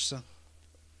March. So,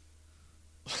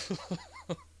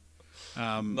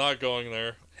 Not going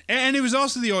there. and it was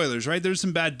also the Oilers, right? There was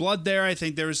some bad blood there. I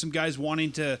think there was some guys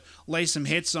wanting to lay some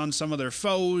hits on some of their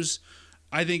foes.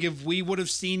 I think if we would have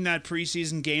seen that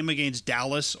preseason game against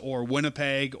Dallas or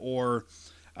Winnipeg or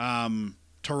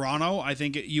Toronto, I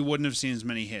think you wouldn't have seen as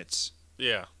many hits.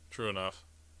 Yeah, true enough.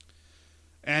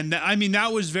 And, I mean,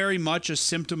 that was very much a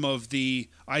symptom of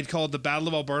I'd call it the Battle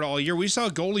of Alberta all year. We saw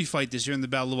a goalie fight this year in the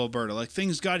Battle of Alberta. Like,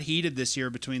 things got heated this year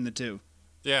between the two.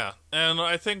 Yeah, and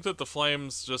I think that the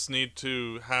Flames just need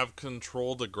to have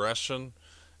controlled aggression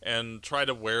and try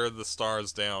to wear the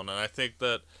Stars down. And I think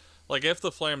that, like, if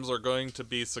the Flames are going to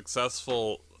be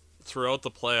successful throughout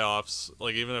the playoffs,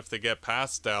 like, even if they get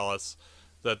past Dallas,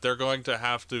 that they're going to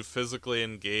have to physically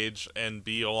engage and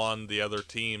be on the other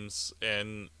teams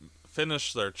and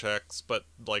finish their checks, but,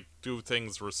 like, do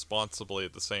things responsibly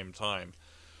at the same time.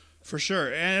 For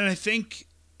sure. And I think,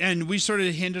 and we sort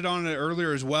of hinted on it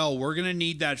earlier as well, we're going to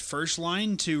need that first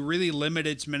line to really limit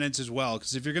its minutes as well.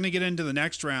 Because if you're going to get into the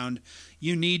next round,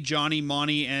 you need Johnny,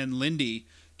 Monty, and Lindy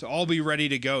to all be ready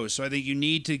to go. So I think you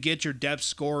need to get your depth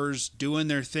scorers doing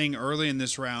their thing early in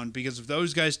this round, because if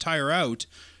those guys tire out,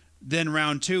 then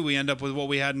round 2 we end up with what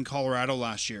we had in Colorado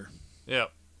last year. Yeah.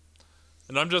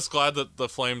 And I'm just glad that the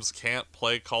Flames can't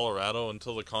play Colorado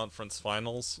until the conference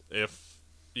finals if,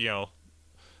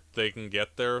 they can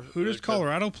get there. Who does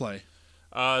Colorado play?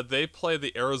 They play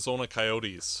the Arizona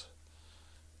Coyotes.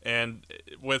 And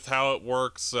with how it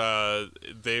works,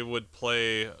 they would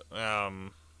play...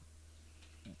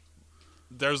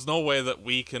 there's no way that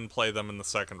we can play them in the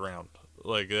second round.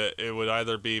 Like, it would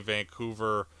either be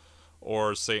Vancouver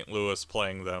or St. Louis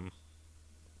playing them.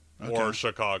 Okay. Or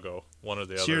Chicago, one or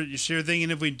the other. So you're thinking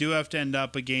if we do have to end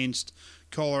up against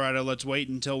Colorado, let's wait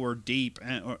until we're deep,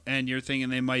 and you're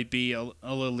thinking they might be a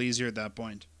little easier at that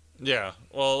point. Yeah,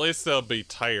 well, at least they'll be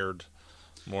tired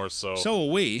more so. So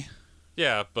will we.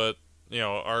 Yeah, but,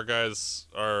 our guys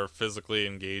are physically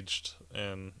engaged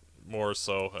and more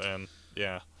so, and,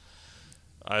 yeah,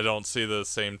 I don't see the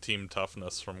same team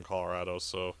toughness from Colorado,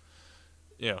 so,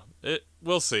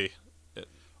 we'll see.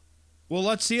 Well,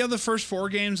 let's see how the first 4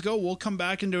 games go. We'll come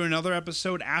back and do another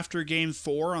episode after Game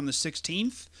 4 on the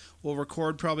 16th. We'll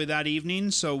record probably that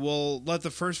evening, so we'll let the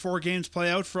first 4 games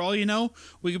play out. For all you know,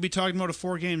 we could be talking about a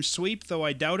 4-game sweep, though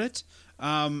I doubt it.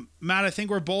 Matt, I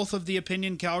think we're both of the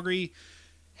opinion Calgary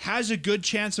has a good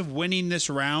chance of winning this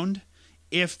round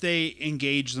if they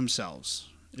engage themselves.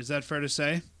 Is that fair to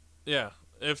say? Yeah.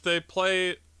 If they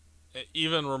play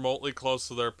even remotely close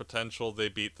to their potential, they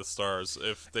beat the Stars.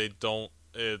 If they don't,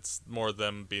 it's more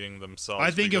them beating themselves.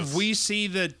 I think if we see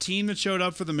the team that showed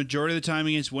up for the majority of the time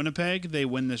against Winnipeg, they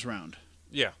win this round.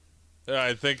 Yeah.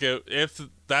 I think if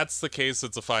that's the case,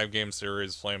 it's a 5-game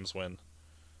series. Flames win.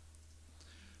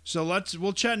 So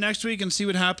we'll chat next week and see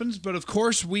what happens. But of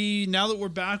course, now that we're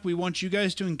back, we want you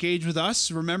guys to engage with us.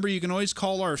 Remember, you can always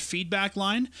call our feedback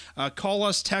line. Call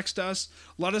us, text us.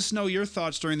 Let us know your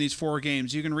thoughts during these 4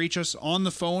 games. You can reach us on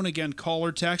the phone. Again, call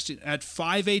or text at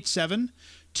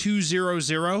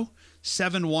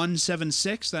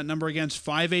 587-200-7176. That number again is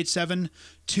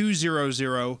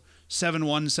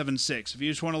 587-200-7176. If you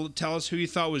just want to tell us who you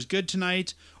thought was good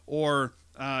tonight or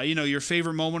your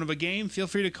favorite moment of a game, feel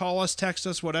free to call us, text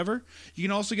us, whatever. You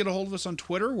can also get a hold of us on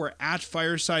Twitter. We're at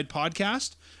Fireside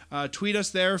Podcast. Tweet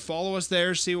us there, follow us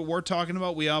there, see what we're talking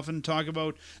about. We often talk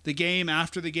about the game,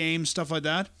 after the game, stuff like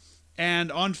that.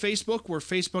 And on Facebook, we're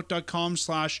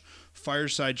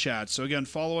facebook.com/Fireside Chat. So again,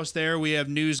 follow us there. We have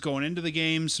news going into the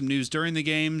games, some news during the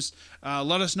games.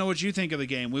 Let us know what you think of the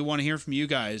game. We want to hear from you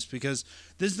guys because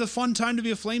this is the fun time to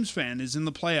be a Flames fan, is in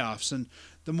the playoffs. And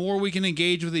the more we can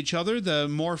engage with each other, the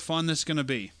more fun this is going to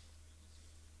be.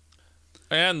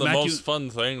 And the most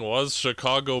fun thing was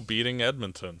Chicago beating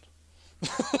Edmonton.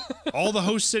 All the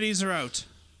host cities are out.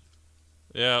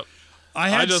 Yeah.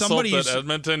 I just hope that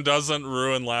Edmonton doesn't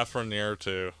ruin Lafreniere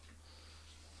too.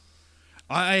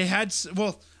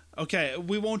 Okay,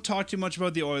 we won't talk too much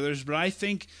about the Oilers, but I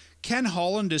think Ken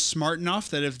Holland is smart enough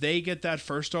that if they get that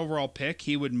first overall pick,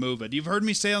 he would move it. You've heard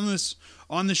me say on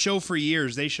the show for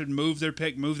years, they should move their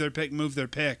pick.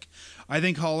 I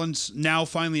think Holland's now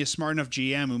finally a smart enough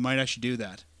GM who might actually do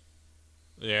that.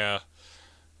 Yeah.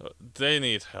 They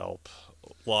need help.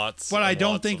 But I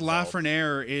don't think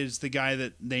Lafreniere is the guy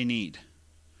that they need.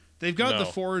 They've got the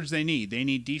forwards they need. They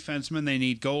need defensemen. They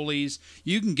need goalies.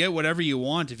 You can get whatever you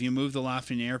want if you move the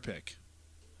Lafreniere pick.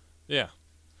 Yeah.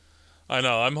 I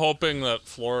know. I'm hoping that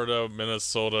Florida,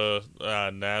 Minnesota,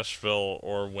 Nashville,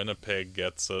 or Winnipeg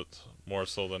gets it more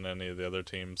so than any of the other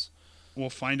teams. We'll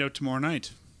find out tomorrow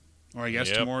night. Or I guess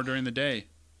tomorrow during the day.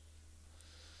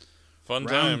 Fun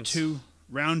times.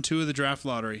 Round 2 of the draft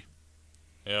lottery.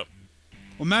 Yep.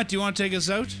 Well, Matt, do you want to take us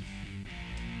out?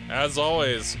 As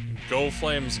always, go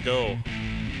Flames, go.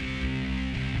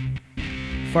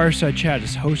 Fireside Chat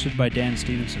is hosted by Dan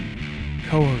Stevenson,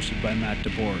 co-hosted by Matt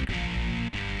DeBorg.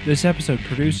 This episode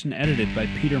produced and edited by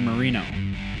Peter Marino.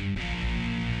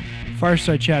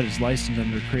 Fireside Chat is licensed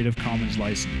under Creative Commons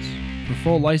license. For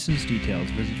full license details,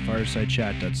 visit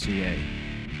firesidechat.ca.